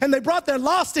wounded and they brought their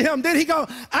lost to him, did he go,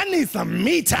 I need some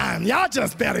me time. Y'all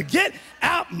just better get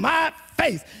out my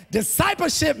face.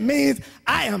 Discipleship means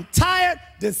I am tired,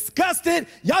 disgusted.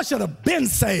 Y'all should have been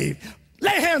saved.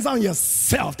 Lay hands on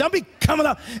yourself. Don't be coming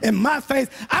up in my face.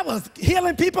 I was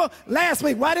healing people last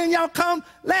week. Why didn't y'all come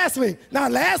last week? Now,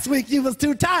 last week you was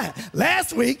too tired.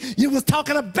 Last week you was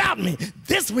talking about me.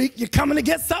 This week you're coming to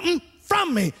get something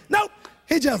from me. Nope.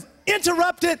 He just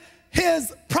interrupted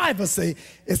his privacy.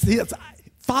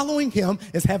 Following him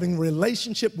is having a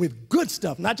relationship with good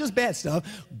stuff, not just bad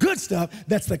stuff, good stuff.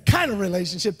 That's the kind of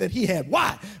relationship that he had.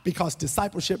 Why? Because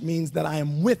discipleship means that I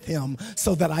am with him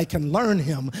so that I can learn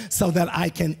him, so that I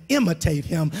can imitate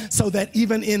him, so that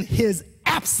even in his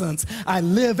absence, I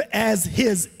live as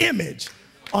his image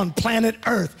on planet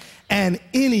Earth. And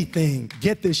anything,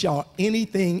 get this y'all,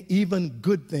 anything, even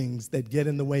good things that get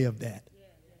in the way of that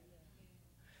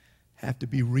have to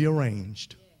be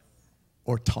rearranged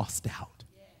or tossed out.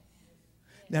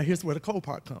 Now, here's where the cold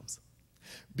part comes.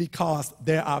 Because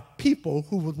there are people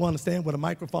who would want to stand with a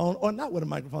microphone or not with a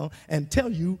microphone and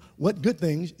tell you what good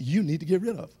things you need to get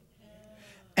rid of.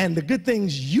 And the good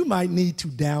things you might need to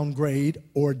downgrade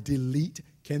or delete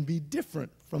can be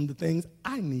different from the things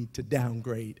I need to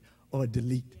downgrade or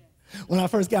delete. When I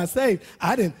first got saved,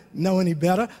 I didn't know any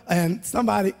better, and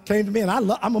somebody came to me, and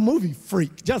I'm a movie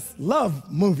freak, just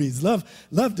love movies, love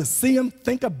to see them,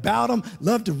 think about them,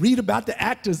 love to read about the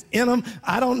actors in them.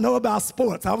 I don't know about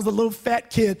sports. I was a little fat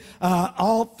kid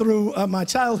all through my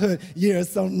childhood years,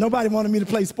 so nobody wanted me to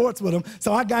play sports with them,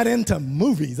 so I got into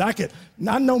movies. I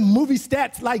know movie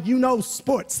stats like you know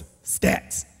sports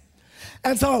stats.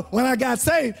 And so when I got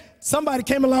saved, somebody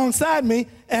came alongside me,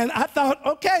 and I thought,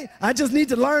 okay, I just need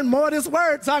to learn more of this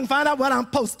word so I can find out what I'm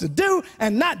supposed to do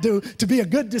and not do to be a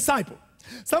good disciple.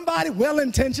 Somebody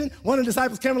well-intentioned, one of the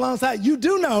disciples came alongside. You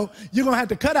do know you're going to have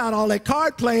to cut out all that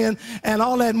card playing and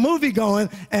all that movie going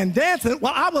and dancing.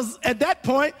 Well, I was, at that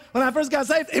point, when I first got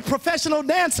saved, a professional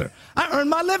dancer. I earned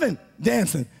my living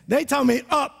dancing. They told me,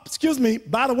 oh, excuse me,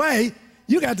 by the way,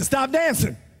 you got to stop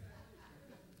dancing.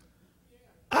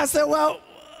 I said, well,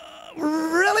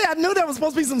 really? I knew there was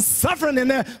supposed to be some suffering in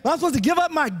there. But I'm supposed to give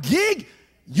up my gig?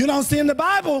 You don't see in the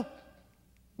Bible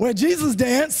where Jesus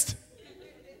danced.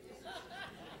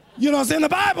 You don't see in the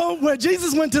Bible where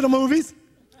Jesus went to the movies.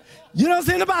 You don't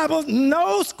see in the Bible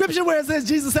no scripture where it says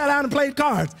Jesus sat down and played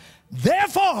cards.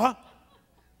 Therefore,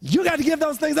 you got to give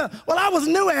those things up. Well, I was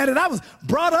new at it. I was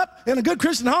brought up in a good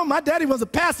Christian home. My daddy was a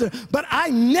pastor, but I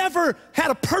never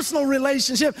had a personal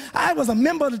relationship. I was a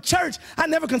member of the church. I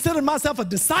never considered myself a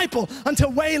disciple until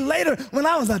way later when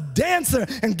I was a dancer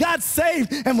and got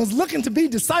saved and was looking to be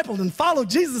discipled and follow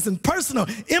Jesus in personal,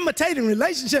 imitating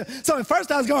relationship. So at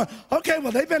first I was going, okay,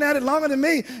 well, they've been at it longer than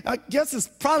me. I guess it's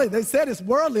probably, they said it's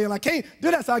worldly and I can't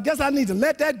do that. So I guess I need to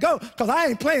let that go because I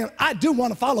ain't playing. I do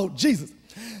want to follow Jesus.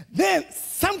 Then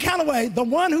some kind of way, the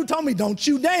one who told me, don't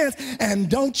you dance and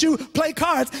don't you play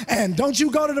cards and don't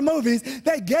you go to the movies,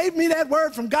 they gave me that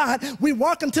word from God. We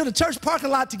walk into the church parking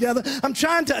lot together. I'm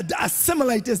trying to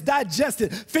assimilate this, digest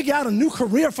it, figure out a new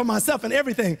career for myself and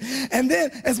everything. And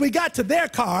then as we got to their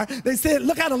car, they said,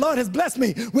 look how the Lord has blessed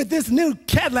me with this new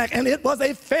Cadillac. And it was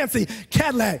a fancy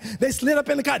Cadillac. They slid up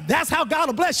in the car. That's how God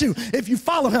will bless you if you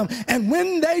follow him. And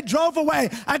when they drove away,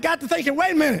 I got to thinking,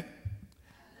 wait a minute.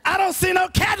 I don't see no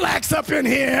Cadillacs up in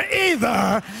here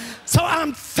either. So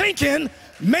I'm thinking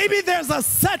maybe there's a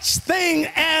such thing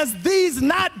as these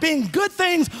not being good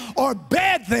things or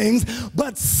bad things,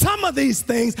 but some of these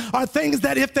things are things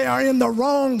that if they are in the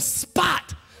wrong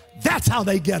spot, that's how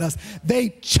they get us. They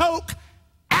choke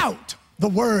out the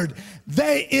word.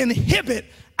 They inhibit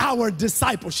our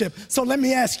discipleship. So let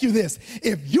me ask you this.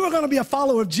 If you're going to be a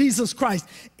follower of Jesus Christ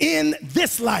in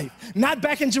this life, not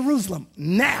back in Jerusalem,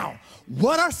 now,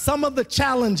 what are some of the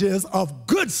challenges of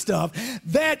good stuff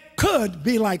that could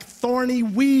be like thorny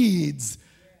weeds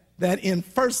that in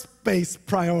first base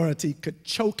priority could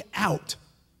choke out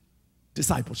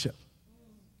discipleship?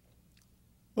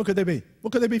 What could they be?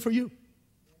 What could they be for you?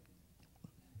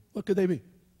 What could they be?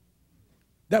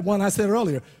 That one I said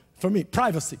earlier, for me,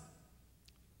 privacy.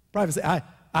 Privacy.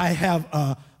 I have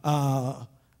a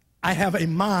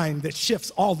mind that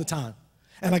shifts all the time,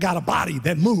 and I got a body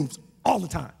that moves all the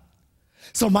time.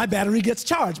 So my battery gets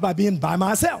charged by being by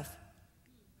myself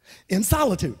in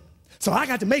solitude. So I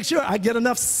got to make sure I get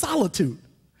enough solitude.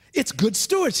 It's good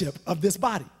stewardship of this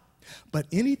body. But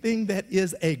anything that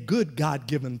is a good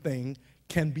God-given thing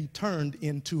can be turned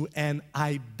into an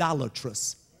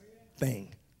idolatrous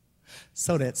thing.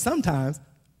 So that sometimes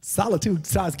solitude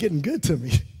starts getting good to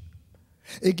me.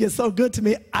 It gets so good to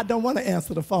me, I don't want to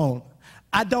answer the phone.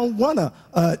 I don't want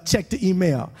to check the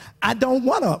email. I don't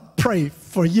want to pray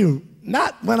for you.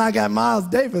 Not when I got Miles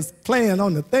Davis playing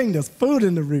on the thing. There's food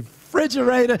in the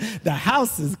refrigerator. The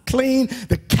house is clean.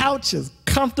 The couch is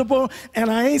comfortable.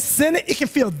 And I ain't sinning. It can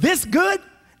feel this good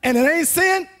and it ain't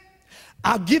sin.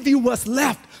 I'll give you what's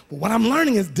left. But what I'm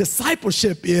learning is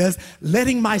discipleship is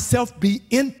letting myself be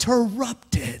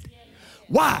interrupted.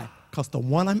 Why? Because the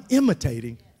one I'm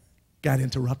imitating got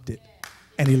interrupted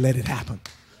and he let it happen.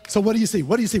 So what do you see?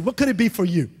 What do you see? What could it be for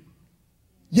you?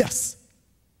 Yes.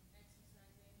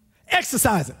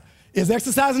 Exercising. Is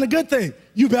exercising a good thing?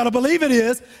 You better believe it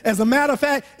is. As a matter of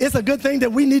fact, it's a good thing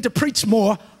that we need to preach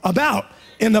more about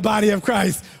in the body of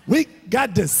Christ. We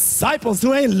got disciples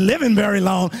who ain't living very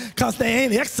long because they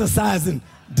ain't exercising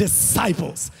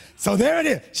disciples. So there it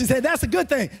is. She said, that's a good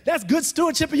thing. That's good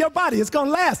stewardship of your body. It's going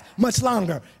to last much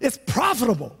longer. It's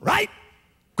profitable, right?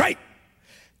 Great.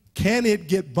 Can it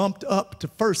get bumped up to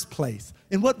first place?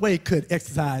 In what way could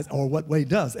exercise, or what way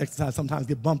does exercise sometimes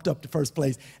get bumped up to first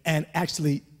place and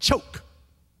actually choke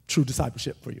true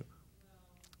discipleship for you?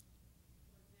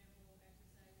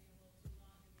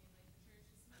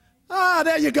 Ah,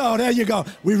 there you go, there you go.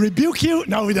 We rebuke you?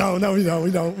 No, we don't, no, we don't,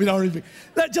 we don't rebuke.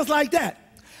 Just like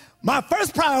that. My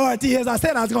first priority is I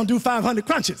said I was going to do 500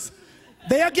 crunches.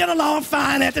 They'll get along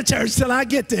fine at the church till I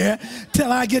get there,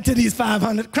 till I get to these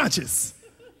 500 crunches.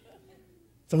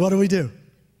 So what do?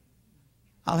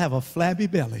 I'll have a flabby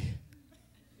belly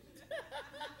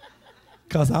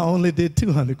because I only did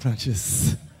 200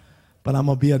 crunches. But I'm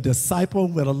going to be a disciple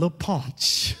with a little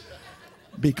punch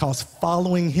because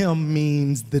following him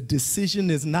means the decision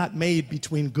is not made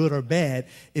between good or bad.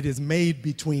 It is made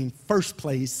between first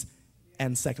place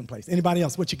and second place. Anybody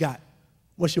else? What you got?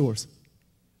 What's yours?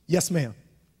 Yes, ma'am.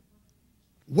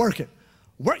 Work it.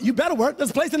 Work. You better work. There's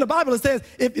a place in the Bible that says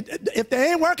if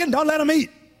they ain't working, don't let them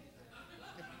eat.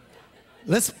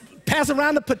 Let's pass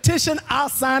around the petition. I'll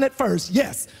sign it first.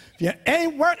 Yes. If you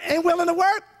ain't willing to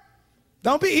work,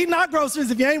 don't be eating our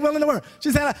groceries if you ain't willing to work.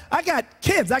 She said, I got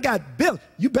kids. I got bills.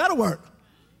 You better work.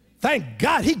 Thank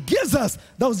God he gives us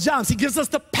those jobs. He gives us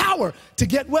the power to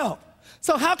get wealth.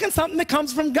 So how can something that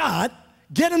comes from God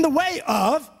get in the way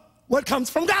of what comes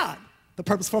from God, the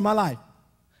purpose for my life?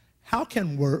 How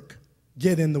can work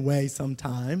get in the way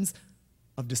sometimes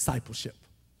of discipleship?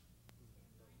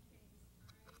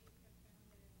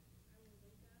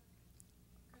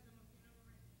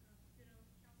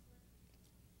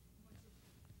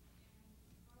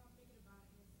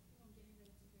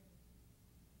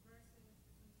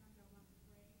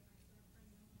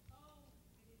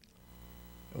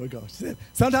 we go. She said,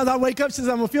 sometimes I wake up, she says,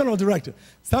 I'm a funeral director.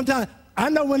 Sometimes I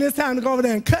know when it's time to go over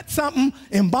there and cut something,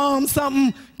 embalm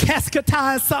something,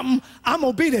 casketize something, I'm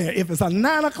going to be there. If it's a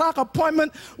 9 o'clock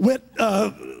appointment with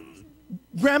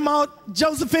Grandma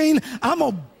Josephine, I'm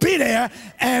going to be there,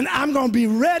 and I'm going to be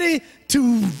ready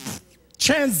to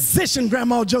transition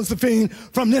Grandma Josephine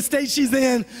from this state she's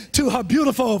in to her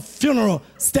beautiful funeral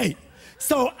state.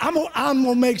 So I'm going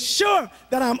to make sure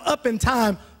that I'm up in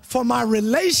time for my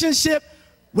relationship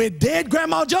with dead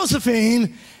Grandma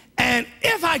Josephine, and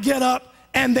if I get up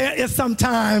and there is some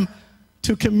time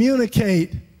to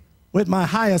communicate with my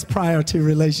highest priority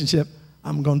relationship,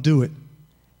 I'm going to do it.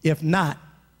 If not,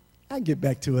 I'll get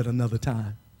back to it another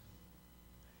time.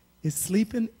 Is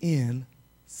sleeping in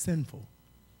sinful?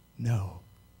 No.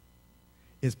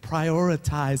 Is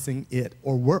prioritizing it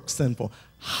or work sinful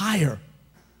higher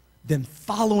than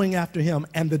following after him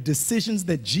and the decisions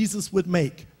that Jesus would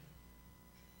make?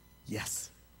 Yes.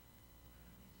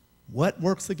 What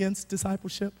works against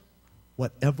discipleship?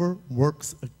 Whatever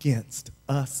works against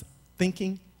us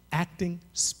thinking, acting,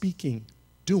 speaking,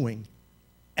 doing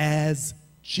as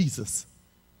Jesus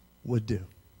would do.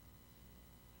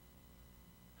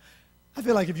 I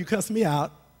feel like if you cuss me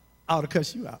out, I ought to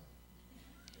cuss you out.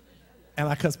 And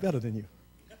I cuss better than you.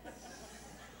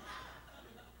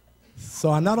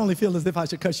 So I not only feel as if I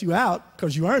should cuss you out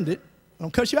because you earned it, I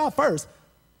don't cuss you out first,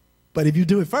 but if you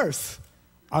do it first,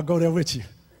 I'll go there with you.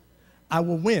 I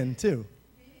will win too,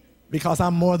 because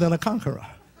I'm more than a conqueror.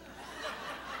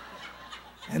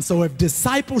 And so if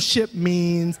discipleship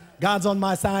means God's on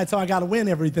my side, so I got to win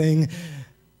everything,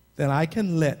 then I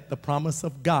can let the promise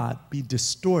of God be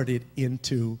distorted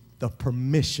into the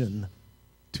permission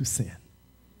to sin.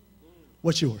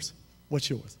 What's yours? What's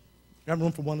yours? Got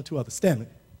room for one or two others. Stanley.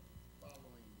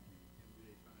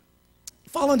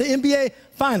 Following the NBA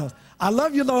Finals. I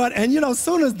love you, Lord. And you know,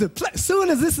 soon as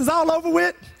this is all over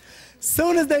with,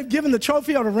 soon as they've given the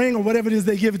trophy or the ring or whatever it is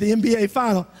they give at the NBA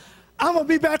Final, I'm going to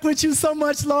be back with you so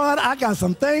much, Lord. I got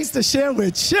some things to share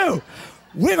with you.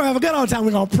 We're going to have a good old time.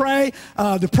 We're going to pray.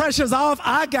 The pressure's off.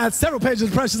 I got several pages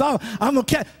of pressure's off. I'm going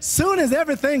to catch. Soon as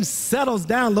everything settles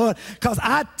down, Lord, because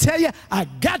I tell you, I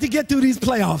got to get through these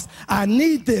playoffs. I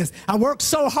need this. I worked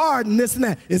so hard and this and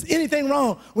that. Is anything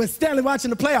wrong with Stanley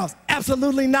watching the playoffs?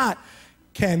 Absolutely not.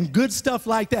 Can good stuff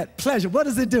like that, pleasure, what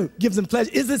does it do? Gives him pleasure.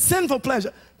 Is it sinful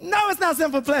pleasure? No, it's not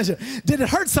sinful pleasure. Did it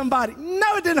hurt somebody?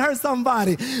 No, it didn't hurt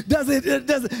somebody. Is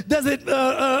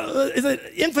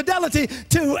it infidelity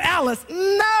to Alice?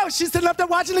 No, she's sitting up there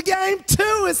watching the game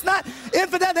too. It's not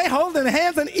infidelity. They holding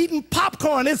hands and eating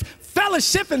popcorn. It's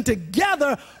fellowshipping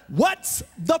together. What's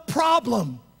the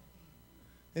problem?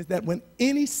 Is that when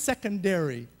any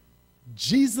secondary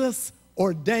Jesus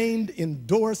ordained,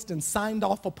 endorsed, and signed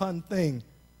off upon thing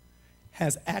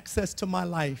has access to my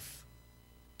life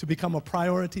to become a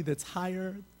priority that's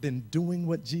higher than doing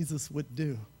what Jesus would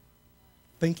do,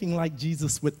 thinking like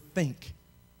Jesus would think,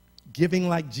 giving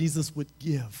like Jesus would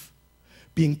give,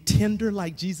 being tender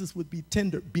like Jesus would be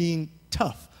tender, being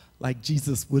tough like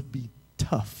Jesus would be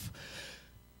tough,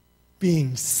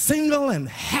 being single and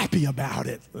happy about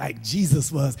it like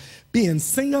Jesus was, being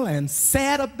single and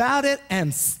sad about it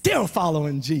and still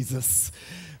following Jesus,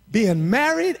 being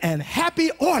married and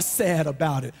happy or sad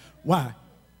about it. Why?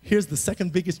 Here's the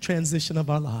second biggest transition of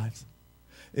our lives.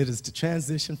 It is to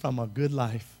transition from a good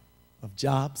life of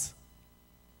jobs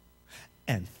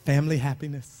and family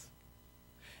happiness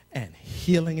and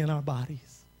healing in our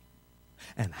bodies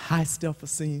and high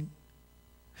self-esteem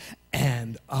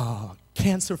and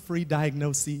cancer-free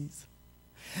diagnoses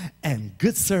and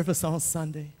good service on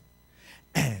Sunday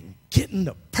and getting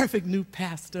the perfect new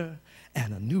pastor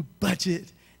and a new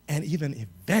budget and even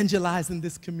evangelizing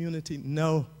this community.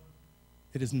 No,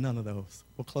 it is none of those.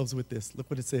 We'll close with this. Look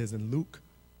what it says in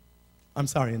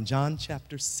John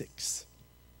chapter 6.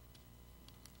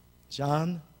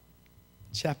 John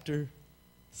chapter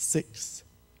 6.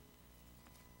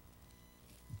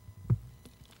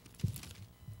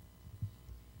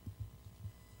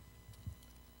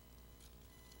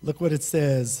 Look what it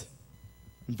says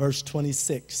in verse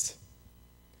 26.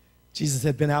 Jesus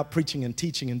had been out preaching and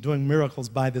teaching and doing miracles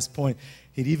by this point.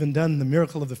 He'd even done the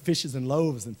miracle of the fishes and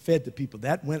loaves and fed the people.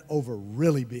 That went over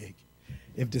really big.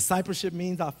 If discipleship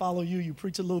means I follow you, you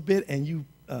preach a little bit, and you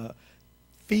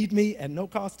feed me at no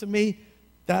cost to me,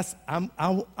 I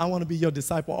want to be your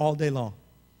disciple all day long.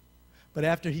 But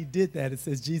after he did that, it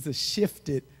says Jesus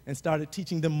shifted and started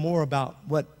teaching them more about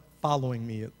what following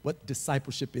me is, what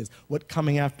discipleship is, what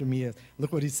coming after me is.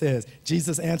 Look what he says.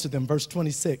 Jesus answered them, verse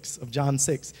 26 of John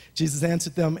 6. Jesus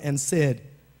answered them and said,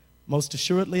 "Most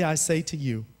assuredly I say to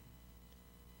you,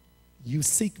 You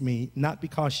seek me not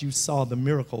because you saw the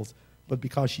miracles, but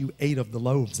because you ate of the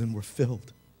loaves and were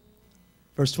filled.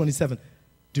 Verse 27,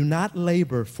 do not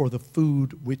labor for the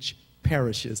food which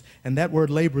perishes. And that word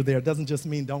labor there doesn't just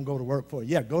mean don't go to work for it.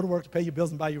 Yeah, go to work to pay your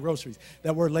bills and buy your groceries.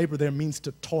 That word labor there means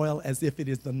to toil as if it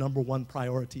is the number one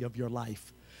priority of your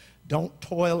life. Don't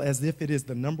toil as if it is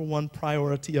the number one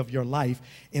priority of your life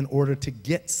in order to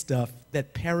get stuff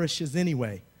that perishes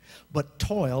anyway. But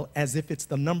toil as if it's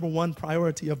the number one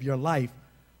priority of your life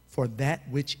for that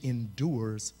which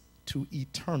endures to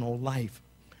eternal life,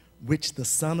 which the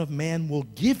Son of Man will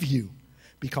give you,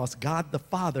 because God the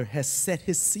Father has set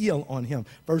his seal on him.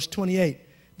 Verse 28,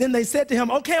 then they said to him,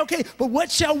 okay, but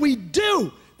what shall we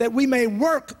do that we may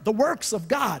work the works of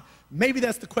God? Maybe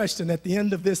that's the question at the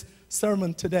end of this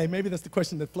sermon today. Maybe that's the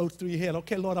question that floats through your head.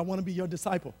 Okay, Lord, I want to be your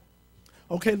disciple.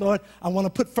 Okay, Lord, I want to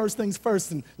put first things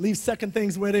first and leave second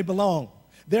things where they belong.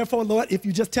 Therefore, Lord, if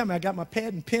you just tell me, I got my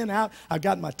pad and pen out, I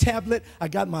got my tablet, I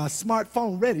got my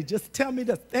smartphone ready, just tell me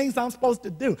the things I'm supposed to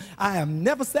do. I am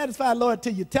never satisfied, Lord,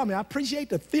 till you tell me. I appreciate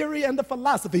the theory and the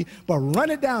philosophy, but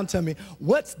run it down to me.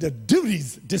 What's the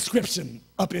duties description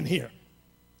up in here?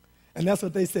 And that's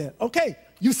what they said. Okay,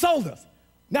 you sold us.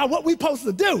 Now what we supposed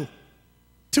to do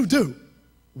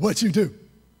what you do.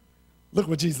 Look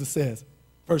what Jesus says,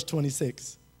 verse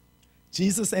 26.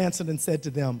 Jesus answered and said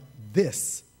to them,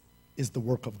 this is the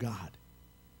work of God,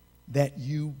 that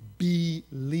you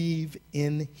believe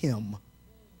in him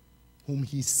whom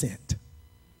he sent.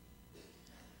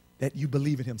 That you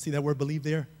believe in him. See that word believe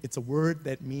there? It's a word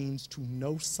that means to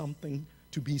know something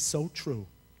to be so true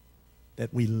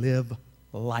that we live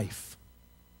life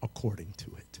according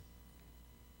to it.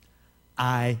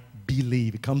 I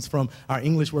believe. It comes from, our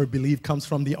English word believe comes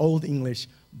from the Old English,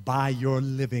 by your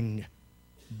living,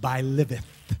 by liveth.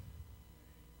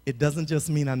 It doesn't just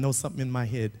mean I know something in my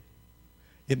head.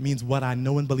 It means what I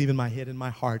know and believe in my head and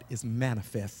my heart is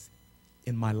manifest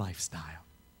in my lifestyle.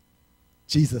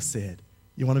 Jesus said,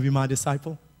 you want to be my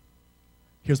disciple?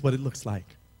 Here's what it looks like.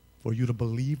 For you to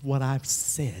believe what I've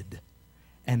said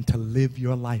and to live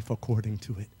your life according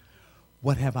to it.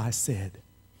 What have I said?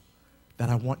 That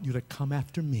I want you to come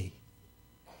after me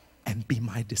and be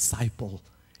my disciple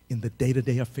in the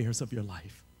day-to-day affairs of your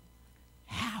life.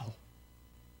 How?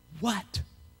 What?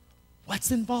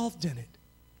 What's involved in it?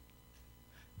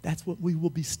 That's what we will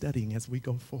be studying as we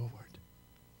go forward.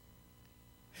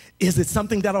 Is it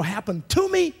something that'll happen to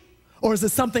me, or is it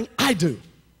something I do?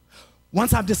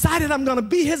 Once I've decided I'm going to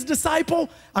be his disciple,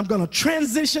 I'm going to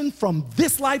transition from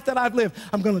this life that I've lived.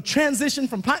 I'm going to transition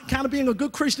from kind of being a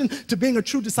good Christian to being a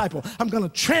true disciple. I'm going to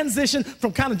transition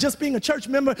from kind of just being a church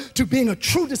member to being a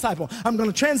true disciple. I'm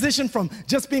going to transition from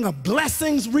just being a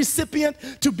blessings recipient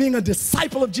to being a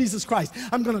disciple of Jesus Christ.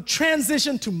 I'm going to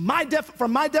transition to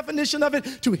from my definition of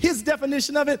it to his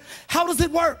definition of it. How does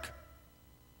it work?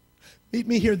 Meet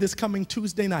me here this coming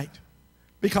Tuesday night.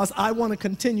 Because I want to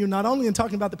continue not only in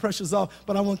talking about the precious oil,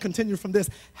 but I want to continue from this,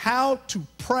 how to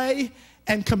pray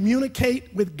and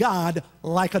communicate with God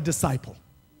like a disciple.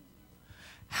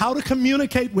 How to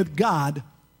communicate with God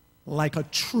like a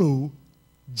true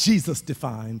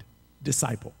Jesus-defined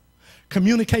disciple.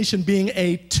 Communication being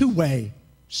a two-way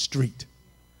street.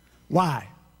 Why?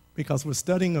 Because we're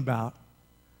studying about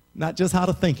not just how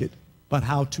to think it, but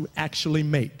how to actually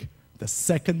make the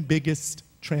second biggest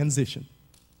transition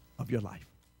of your life.